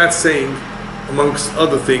with that saying, amongst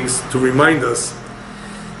other things, to remind us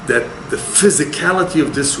that the physicality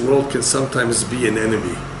of this world can sometimes be an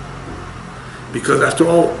enemy. Because after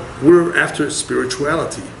all, we're after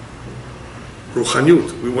spirituality,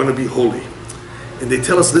 ruchaniut, we want to be holy. And they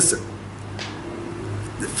tell us, listen,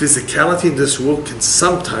 the physicality in this world can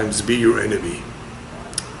sometimes be your enemy.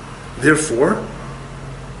 Therefore,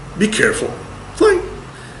 be careful. Fine.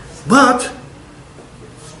 But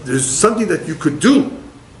there's something that you could do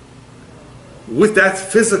with that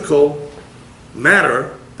physical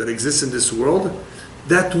matter that exists in this world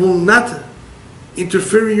that will not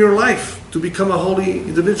interfere in your life to become a holy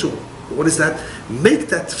individual. What is that? Make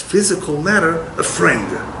that physical matter a friend.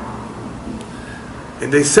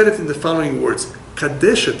 And they said it in the following words,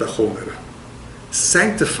 Kadesh et hachomer,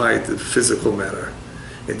 sanctify the physical matter.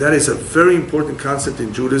 And that is a very important concept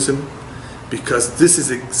in Judaism, because this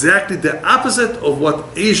is exactly the opposite of what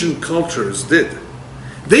Asian cultures did.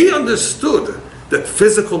 They understood that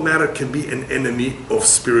physical matter can be an enemy of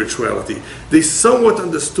spirituality. They somewhat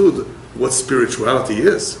understood what spirituality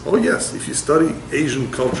is. Oh yes, if you study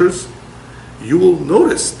Asian cultures, you will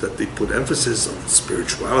notice that they put emphasis on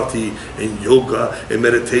spirituality and yoga and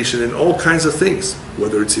meditation and all kinds of things,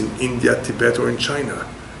 whether it's in India, Tibet, or in China.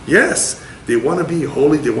 Yes, they want to be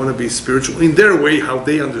holy, they want to be spiritual in their way, how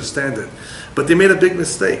they understand it. But they made a big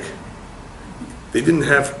mistake. They didn't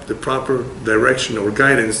have the proper direction or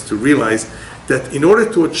guidance to realize that in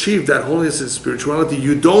order to achieve that holiness and spirituality,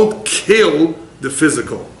 you don't kill the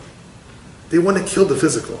physical. They want to kill the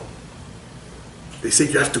physical. They say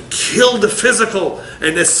you have to kill the physical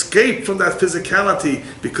and escape from that physicality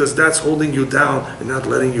because that's holding you down and not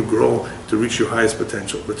letting you grow to reach your highest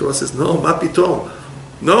potential. But Torah says, no, ma pitom.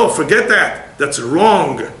 No, forget that. That's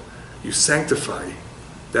wrong. You sanctify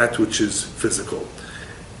that which is physical.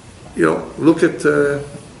 You know, look at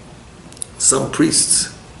some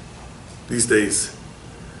priests these days.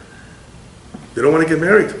 They don't want to get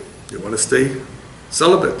married. They want to stay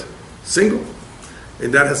celibate, single.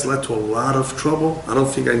 And that has led to a lot of trouble. I don't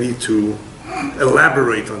think I need to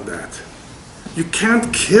elaborate on that. You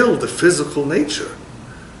can't kill the physical nature.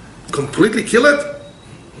 Completely kill it?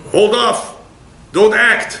 Hold off. Don't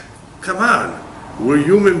act. Come on. We're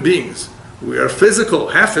human beings. We are physical,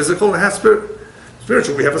 half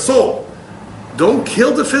spiritual. We have a soul. Don't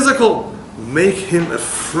kill the physical. Make him a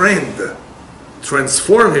friend.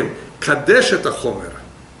 Transform him. Kadesh et hachomer.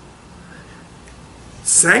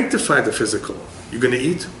 Sanctify the physical. You're going to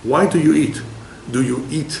eat? Why do you eat? Do you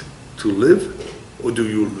eat to live? Or do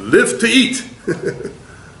you live to eat?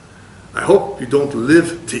 I hope you don't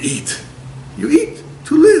live to eat. You eat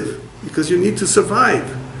to live because you need to survive.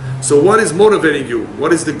 So what is motivating you?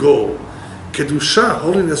 What is the goal? Kedusha,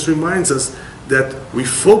 holiness, reminds us that we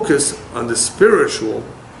focus on the spiritual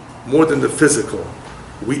more than the physical.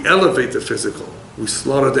 We elevate the physical. We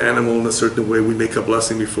slaughter the animal in a certain way. We make a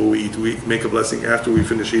blessing before we eat. We make a blessing after we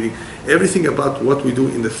finish eating. Everything about what we do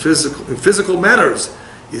in physical matters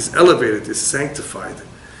is elevated, is sanctified.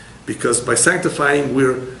 Because by sanctifying,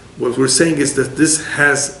 what we're saying is that this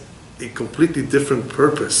has a completely different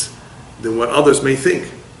purpose than what others may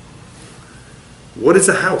think. What is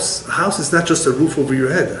a house? A house is not just a roof over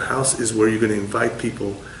your head. A house is where you're going to invite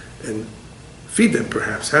people and feed them,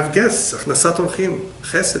 perhaps. Have guests. Achnasat orchim.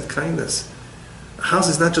 Chesed, kindness. A house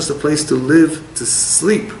is not just a place to live, to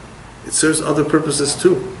sleep. It serves other purposes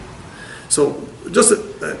too. So, just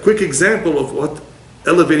a quick example of what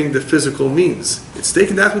elevating the physical means. It's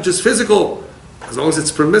taking that which is physical, as long as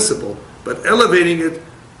it's permissible, but elevating it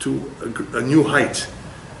to a new height,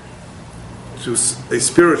 to a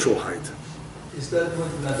spiritual height. Is that what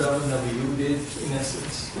Nadav and Abihu did, in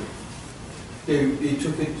essence? They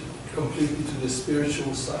took it completely to the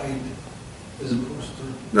spiritual side, as opposed to...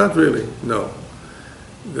 Not really, no.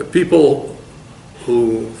 The people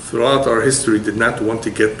who, throughout our history, did not want to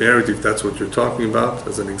get married, if that's what you're talking about,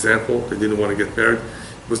 as an example, they didn't want to get married.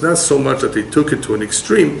 It was not so much that they took it to an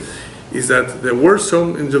extreme, is that there were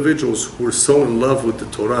some individuals who were so in love with the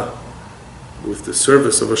Torah, with the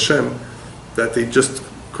service of Hashem, that they just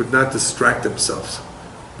could not distract themselves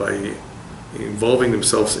by involving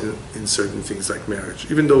themselves in certain things like marriage.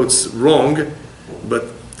 Even though it's wrong, but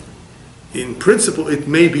in principle it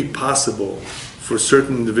may be possible for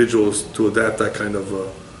certain individuals to adapt that kind of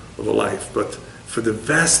a life. But for the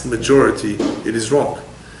vast majority, it is wrong.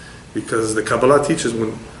 Because the Kabbalah teaches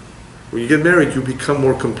when you get married, you become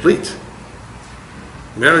more complete.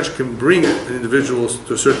 Marriage can bring an individual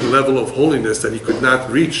to a certain level of holiness that he could not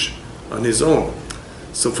reach on his own.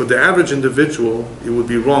 So for the average individual, it would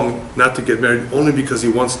be wrong not to get married only because he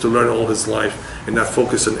wants to learn all his life and not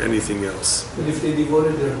focus on anything else. But if they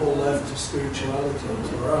devoted their whole life to spirituality and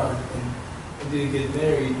Torah and didn't get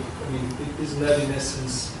married, I mean, isn't that in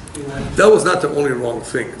essence... That was not the only wrong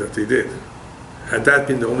thing that they did. Had that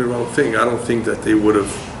been the only wrong thing, I don't think that they would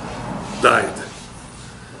have died.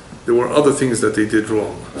 There were other things that they did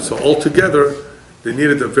wrong. So altogether, they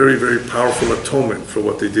needed a very, very powerful atonement for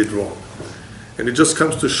what they did wrong. And it just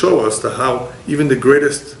comes to show us how even the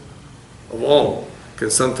greatest of all can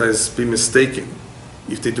sometimes be mistaken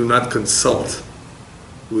if they do not consult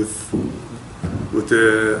with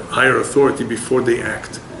the higher authority before they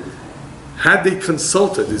act. Had they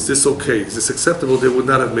consulted, is this okay, is this acceptable, they would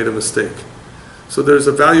not have made a mistake. So there's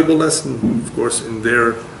a valuable lesson, of course, in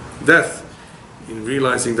their death, in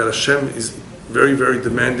realizing that Hashem is very, very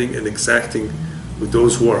demanding and exacting with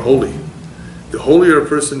those who are holy. The holier a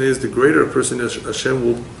person is, the greater a person is,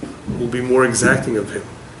 Hashem will be more exacting of him.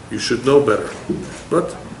 You should know better.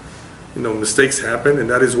 But, mistakes happen, and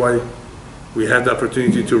that is why we have the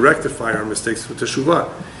opportunity to rectify our mistakes with teshuvah.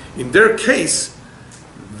 In their case,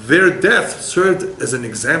 their death served as an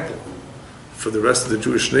example for the rest of the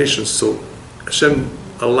Jewish nation. So Hashem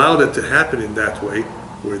allowed it to happen in that way,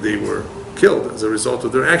 where they were killed as a result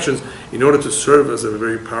of their actions, in order to serve as a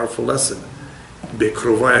very powerful lesson.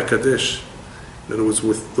 Bekrovai Kadesh. In other words,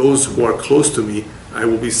 with those who are close to me, I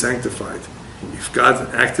will be sanctified. If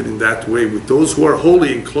God acted in that way with those who are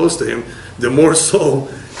holy and close to Him, the more so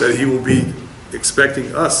that He will be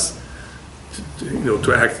expecting us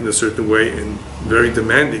to act in a certain way, and very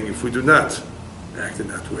demanding if we do not act in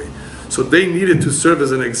that way. So they needed to serve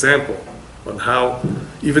as an example on how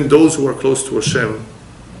even those who are close to Hashem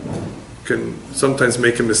can sometimes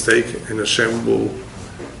make a mistake, and Hashem will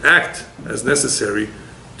act as necessary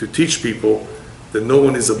to teach people that no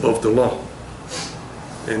one is above the law.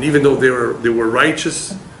 And even though they were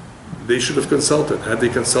righteous, they should have consulted. Had they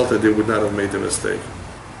consulted, they would not have made the mistake.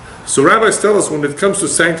 So rabbis tell us, when it comes to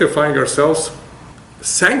sanctifying ourselves,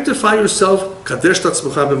 sanctify yourself, kadesh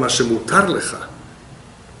tatzmecha b'ma shemutar lecha.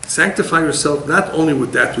 Sanctify yourself not only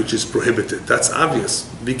with that which is prohibited, that's obvious.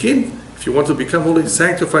 If you want to become holy,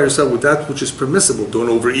 sanctify yourself with that which is permissible. Don't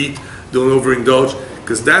overeat, don't overindulge,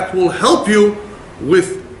 because that will help you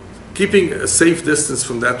with keeping a safe distance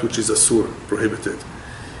from that which is asur, prohibited.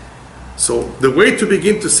 So the way to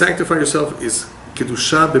begin to sanctify yourself is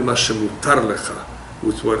kedusha b'ma shemutar lecha,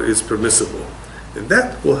 with what is permissible. And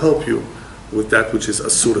that will help you with that which is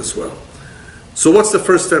asur as well. So what's the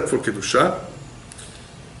first step for kedusha?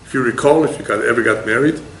 If you recall, if you ever got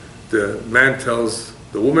married, the man tells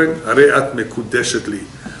the woman, Hare'at mekudeshet li.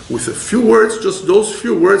 With a few words, just those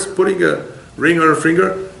few words, putting a ring on her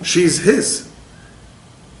finger, she's his.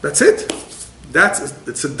 That's it.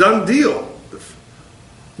 It's a done deal.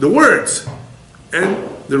 The words and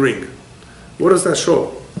the ring. What does that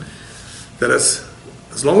show? That as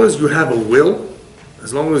long as you have a will,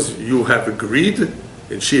 as long as you have agreed,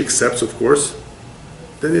 and she accepts, of course,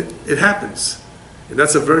 then it happens. And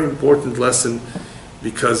that's a very important lesson,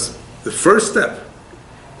 because the first step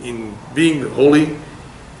in being holy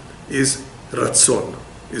is ratzon,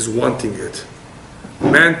 is wanting it. The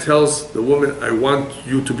man tells the woman, I want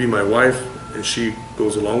you to be my wife, and she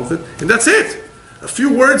goes along with it. And that's it. A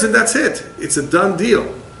few words and that's it. It's a done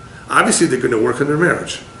deal. Obviously they're going to work on their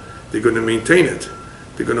marriage. They're going to maintain it.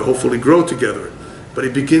 They're going to hopefully grow together. But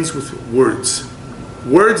it begins with words.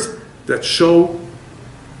 Words that show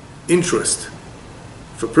interest.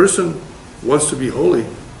 If a person wants to be holy,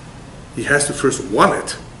 he has to first want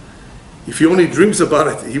it. If he only dreams about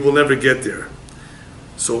it, he will never get there.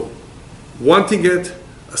 So, wanting it,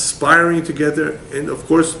 aspiring together, and of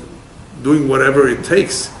course, doing whatever it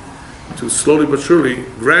takes to slowly but surely,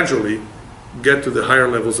 gradually, get to the higher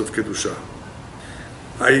levels of Kedusha.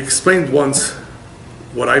 I explained once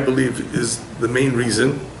what I believe is the main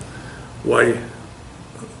reason why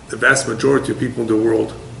the vast majority of people in the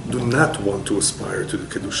world do not want to aspire to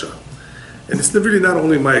the Kedusha. And it's really not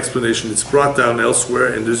only my explanation, it's brought down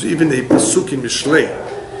elsewhere, and there's even a pasuk in Mishlei,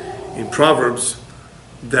 in Proverbs,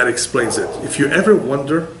 that explains it. If you ever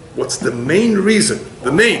wonder what's the main reason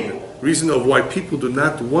of why people do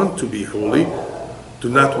not want to be holy, do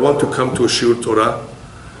not want to come to a Shiur Torah,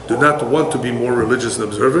 do not want to be more religious and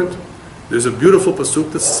observant, there's a beautiful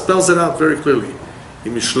pasuk that spells it out very clearly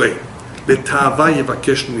in Mishlei. Beta'ava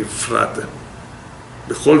yevakesh nifrat,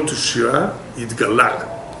 bechol tushia yitgala.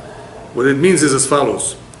 What it means is as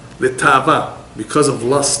follows: Letava, because of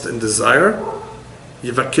lust and desire,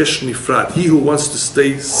 yevakesh nifrat. He who wants to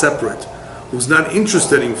stay separate, who's not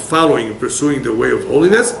interested in following and pursuing the way of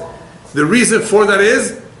holiness, the reason for that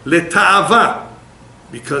is letava,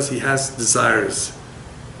 because he has desires.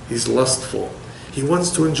 He's lustful. He wants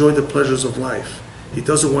to enjoy the pleasures of life. He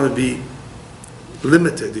doesn't want to be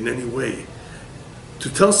limited in any way.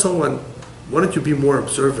 To tell someone, why don't you be more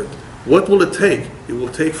observant? What will it take? It will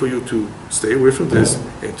take for you to stay away from this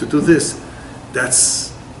and to do this.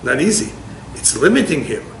 That's not easy. It's limiting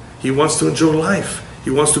him. He wants to enjoy life. He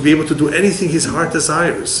wants to be able to do anything his heart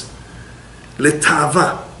desires.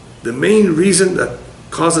 Letava, the main reason that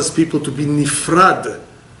causes people to be nifrad,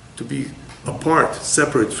 to be apart,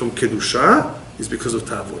 separate from Kedusha, is because of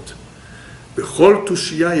Tavot. Bechol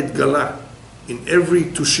tushia yitgala. In every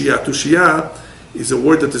tushia. Tushia is a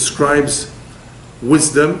word that describes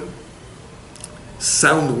wisdom,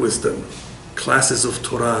 sound wisdom, classes of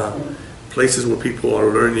Torah, places where people are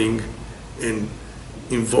learning and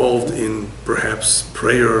involved in perhaps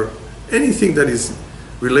prayer, anything that is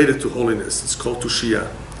related to holiness. It's called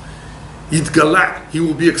tushia. Yitgala, he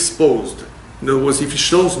will be exposed. In other words, if he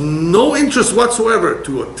shows no interest whatsoever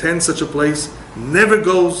to attend such a place, never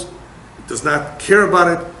goes, does not care about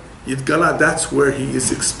it, Yitgala, that's where he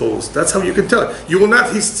is exposed. That's how you can tell it. You will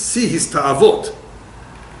not see his ta'avot.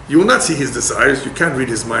 You will not see his desires. You can't read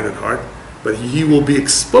his mind and heart. But he will be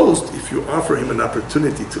exposed if you offer him an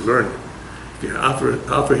opportunity to learn. If you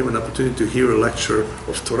offer him an opportunity to hear a lecture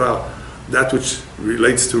of Torah, that which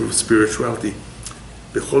relates to spirituality,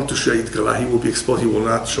 he will be exposed. He will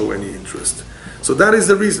not show any interest. So that is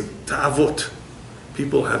the reason. Ta'avot.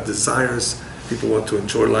 People have desires. People want to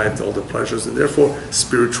enjoy life, all the pleasures, and therefore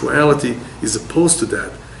spirituality is opposed to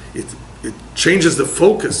that. It changes the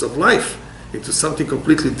focus of life into something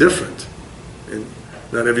completely different, and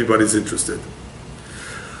not everybody's interested.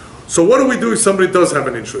 So what do we do if somebody does have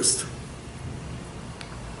an interest?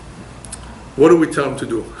 What do we tell him to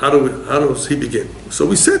do? How does he begin? So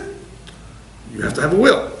we said, you have to have a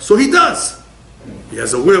will. So he does. He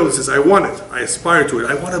has a will. He says, I want it. I aspire to it.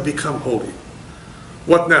 I want to become holy.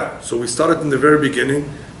 What now? So we started in the very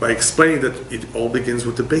beginning by explaining that it all begins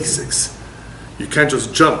with the basics. You can't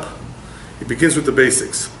just jump. It begins with the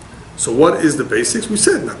basics. So what is the basics? We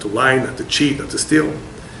said not to lie, not to cheat, not to steal.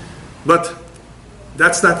 But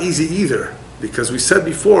that's not easy either, because we said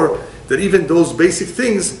before that even those basic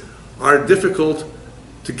things are difficult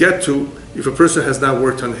to get to if a person has not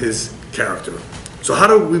worked on his character. So how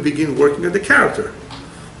do we begin working on the character?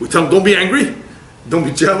 We tell them, don't be angry, don't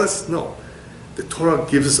be jealous. No. The Torah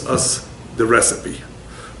gives us the recipe.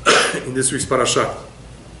 In this week's Parashat,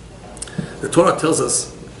 the Torah tells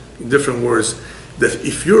us in different words that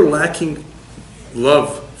if you're lacking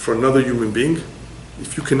love for another human being,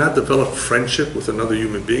 if you cannot develop friendship with another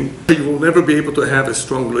human being, you will never be able to have a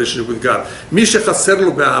strong relationship with God.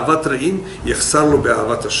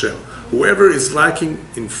 Whoever is lacking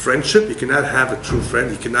in friendship, he cannot have a true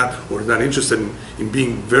friend, he cannot, or not interested in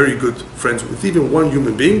being very good friends with even one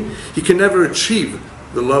human being, he can never achieve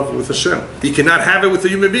the love with Hashem. He cannot have it with a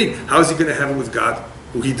human being. How is he going to have it with God,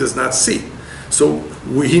 who he does not see? So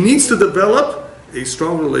he needs to develop a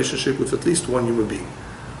strong relationship with at least one human being,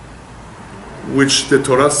 which the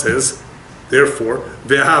Torah says, therefore,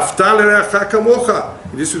 ve'ahavta l'reacha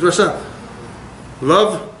kamocha. This is Parashat.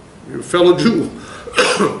 Love your fellow Jew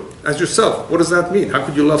as yourself. What does that mean? How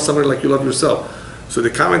could you love somebody like you love yourself? So the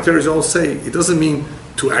commentaries all say it doesn't mean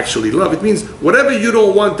to actually love. It means whatever you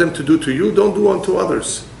don't want them to do to you, don't do unto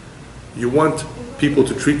others. You want people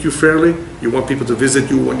to treat you fairly. You want people to visit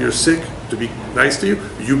you when you're sick, to be nice to you.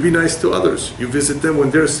 You be nice to others. You visit them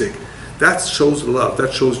when they're sick. That shows love.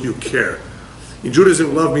 That shows you care. In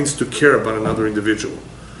Judaism, love means to care about another individual.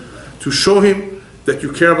 To show him that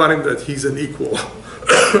you care about him, that he's an equal.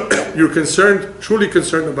 You're concerned, truly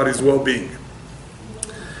concerned about his well-being.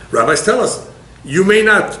 Rabbis tell us, you may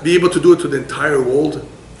not be able to do it to the entire world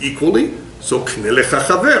equally, so k'nei lecha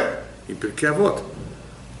chaver, in Pirkei Avot.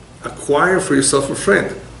 Acquire for yourself a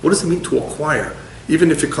friend. What does it mean to acquire?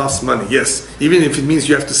 Even if it costs money, yes. Even if it means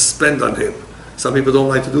you have to spend on him. Some people don't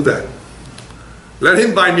like to do that. Let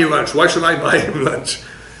him buy me lunch. Why should I buy him lunch?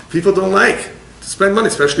 People don't like to spend money,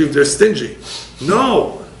 especially if they're stingy.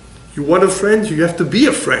 No. You want a friend, you have to be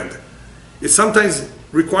a friend. It sometimes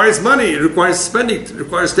requires money, it requires spending, it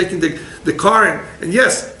requires taking the car and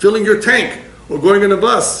yes, filling your tank, or going on a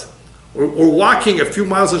bus, or walking a few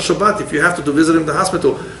miles on Shabbat if you have to visit him in the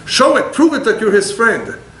hospital. Show it, prove it that you're his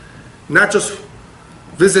friend. Not just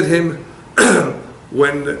visit him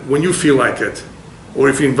when you feel like it. Or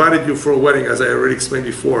if he invited you for a wedding, as I already explained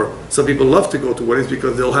before. Some people love to go to weddings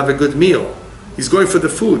because they'll have a good meal. He's going for the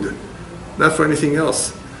food, not for anything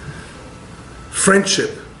else.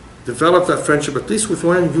 Friendship. Develop that friendship, at least with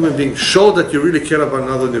one human being. Show that you really care about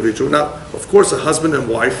another individual. Now, of course, a husband and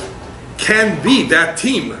wife can be that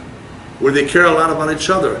team where they care a lot about each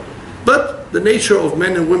other. But the nature of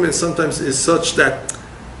men and women sometimes is such that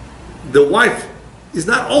the wife is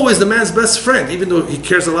not always the man's best friend, even though he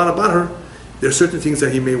cares a lot about her. There are certain things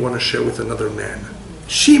that he may want to share with another man.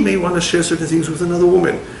 She may want to share certain things with another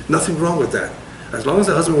woman. Nothing wrong with that. As long as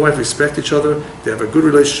the husband and wife respect each other, they have a good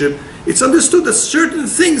relationship, it's understood that certain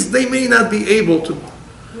things they may not be able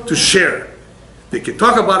to share. They can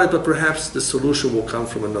talk about it, but perhaps the solution will come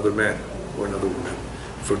from another man or another woman,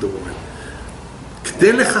 for the woman.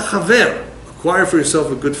 Acquire for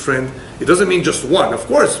yourself a good friend. It doesn't mean just one. Of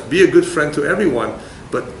course, be a good friend to everyone,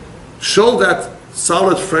 but show that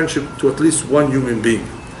solid friendship to at least one human being.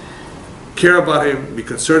 Care about him, be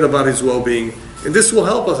concerned about his well-being. And this will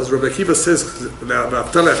help us, as Rabbi Akiva says,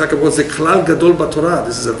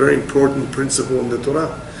 this is a very important principle in the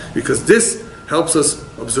Torah, because this helps us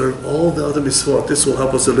observe all the other mitzvot. This will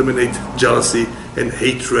help us eliminate jealousy and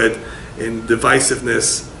hatred and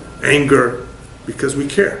divisiveness, anger, because we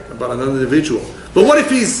care about another individual. But what if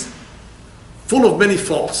he's full of many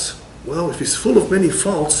faults? Well, if he's full of many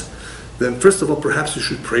faults, then first of all, perhaps you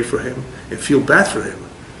should pray for him and feel bad for him.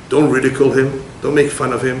 Don't ridicule him. Don't make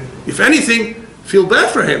fun of him. If anything, feel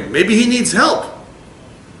bad for him. Maybe he needs help.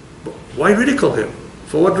 But why ridicule him?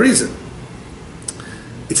 For what reason?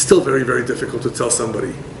 It's still very, very difficult to tell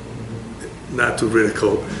somebody not to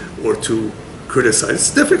ridicule or to criticize.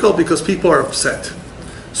 It's difficult because people are upset.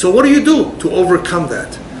 So what do you do to overcome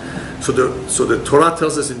that? So the Torah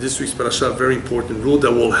tells us in this week's Parashat a very important rule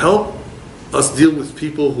that will help us deal with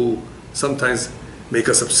people who sometimes make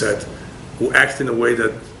us upset, who act in a way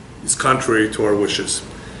that is contrary to our wishes.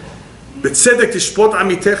 B'tzedek tishpot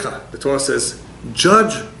amitecha. The Torah says,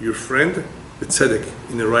 judge your friend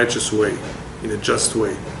b'tzedek, in a righteous way, in a just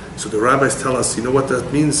way. So the rabbis tell us, you know what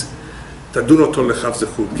that means? Tadun oto lechav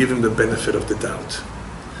zechut. Give him the benefit of the doubt.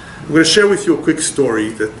 I'm going to share with you a quick story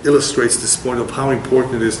that illustrates this point of how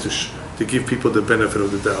important it is to give people the benefit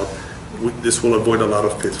of the doubt. This will avoid a lot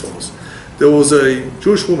of pitfalls. There was a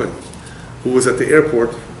Jewish woman who was at the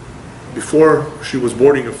airport before she was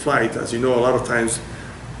boarding a flight. As you know, a lot of times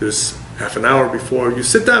there's half an hour before you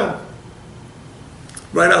sit down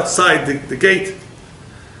right outside the gate.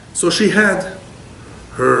 So she had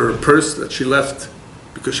her purse that she left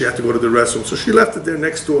because she had to go to the restroom. So she left it there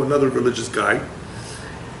next to another religious guy.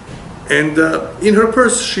 And in her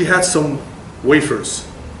purse, she had some wafers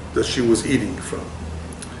that she was eating from.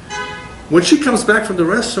 When she comes back from the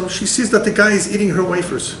restroom, she sees that the guy is eating her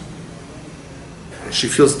wafers. And she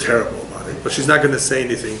feels terrible about it, but she's not going to say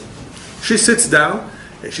anything. She sits down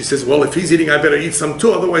and she says, well, if he's eating, I better eat some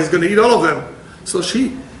too, otherwise he's going to eat all of them. So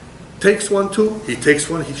she takes one too, he takes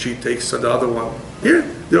one, she takes the other one. Here,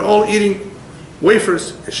 they're all eating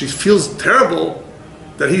wafers, and she feels terrible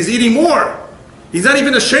that he's eating more. He's not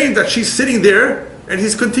even ashamed that she's sitting there and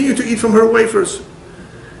he's continuing to eat from her wafers.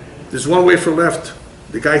 There's one wafer left.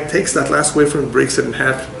 The guy takes that last wafer and breaks it in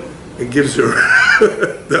half and gives her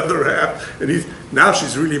the other half. And now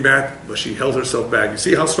she's really mad, but she held herself back. You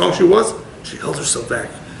see how strong she was? She held herself back,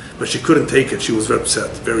 but she couldn't take it. She was very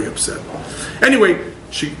upset, very upset. Anyway,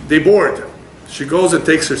 they board. She goes and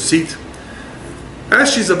takes her seat.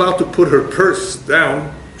 As she's about to put her purse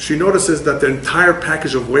down, she notices that the entire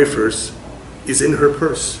package of wafers is in her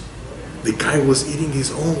purse. The guy was eating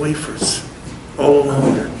his own wafers all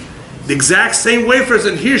along. The exact same wafers,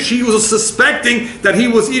 and here she was suspecting that he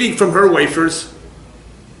was eating from her wafers.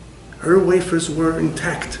 Her wafers were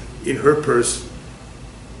intact in her purse.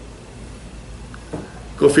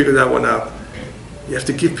 Go figure that one out. You have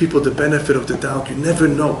to give people the benefit of the doubt. You never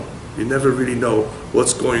know. You never really know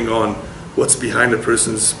what's going on, what's behind a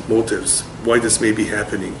person's motives, why this may be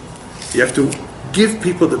happening. You have to give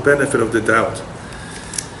people the benefit of the doubt.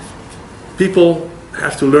 People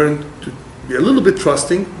have to learn to be a little bit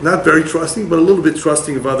trusting, not very trusting, but a little bit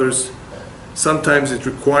trusting of others. Sometimes it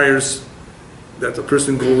requires that a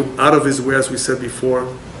person go out of his way, as we said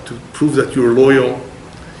before, to prove that you're loyal.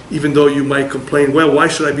 Even though you might complain, well, why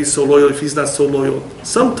should I be so loyal if he's not so loyal?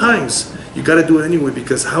 Sometimes you got to do it anyway,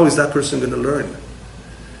 because how is that person going to learn?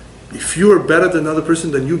 If you are better than another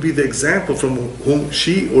person, then you be the example from whom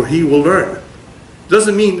she or he will learn.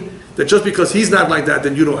 Doesn't mean that just because he's not like that,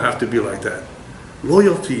 then you don't have to be like that.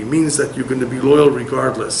 Loyalty means that you're going to be loyal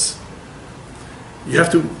regardless. You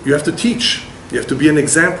have to teach. You have to be an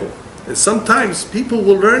example. And sometimes people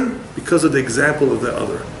will learn because of the example of the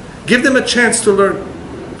other. Give them a chance to learn.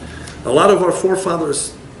 A lot of our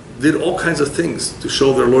forefathers did all kinds of things to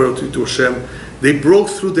show their loyalty to Hashem. They broke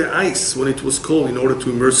through the ice when it was cold in order to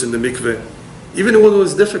immerse in the mikveh, even when it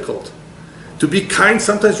was difficult. To be kind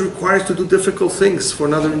sometimes requires to do difficult things for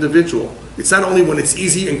another individual. It's not only when it's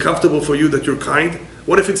easy and comfortable for you that you're kind.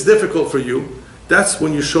 What if it's difficult for you? That's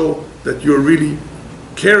when you show that you're really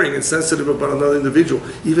caring and sensitive about another individual.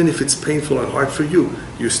 Even if it's painful and hard for you,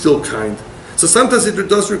 you're still kind. So sometimes it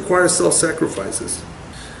does require self-sacrifices.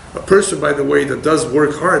 A person, by the way, that does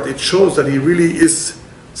work hard, it shows that he really is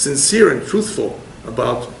sincere and truthful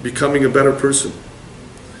about becoming a better person.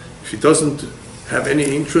 If he doesn't have any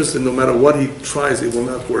interest, and no matter what he tries, it will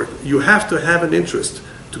not work. You have to have an interest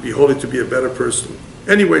to be holy, to be a better person.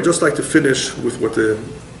 Anyway, just like to finish with what the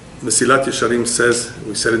Mesilat Yesharim says.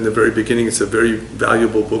 We said in the very beginning, it's a very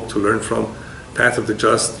valuable book to learn from, Path of the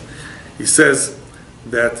Just. He says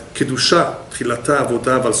that Kedusha, Tchilata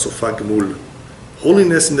Avodah Val Sofa Gemul.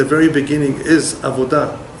 Holiness in the very beginning is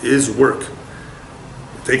avodah, is work.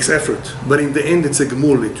 It takes effort, but in the end it's a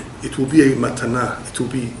gemul. It will be a matana, it will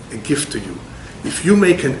be a gift to you. If you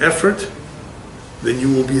make an effort, then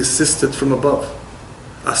you will be assisted from above.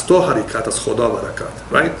 Asto harikat as choda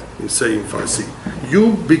barakat, right? You say in Farsi.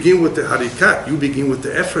 You begin with the harikat, you begin with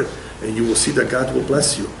the effort, and you will see that God will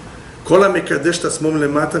bless you. Kol ha-mekadesh tatzmo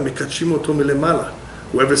milemata mekadshim oto milemala.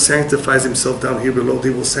 Whoever sanctifies himself down here below,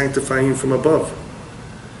 they will sanctify him from above.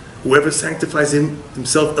 Whoever sanctifies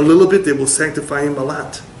himself a little bit, they will sanctify him a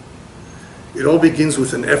lot. It all begins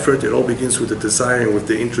with an effort, it all begins with a desire and with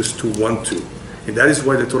the interest to want to. And that is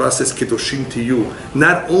why the Torah says Kedoshim to you,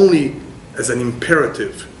 not only as an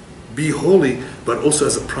imperative, be holy, but also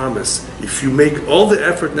as a promise. If you make all the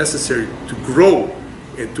effort necessary to grow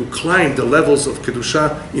and to climb the levels of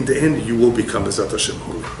Kedusha, in the end you will become Bezat Hashem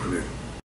holy.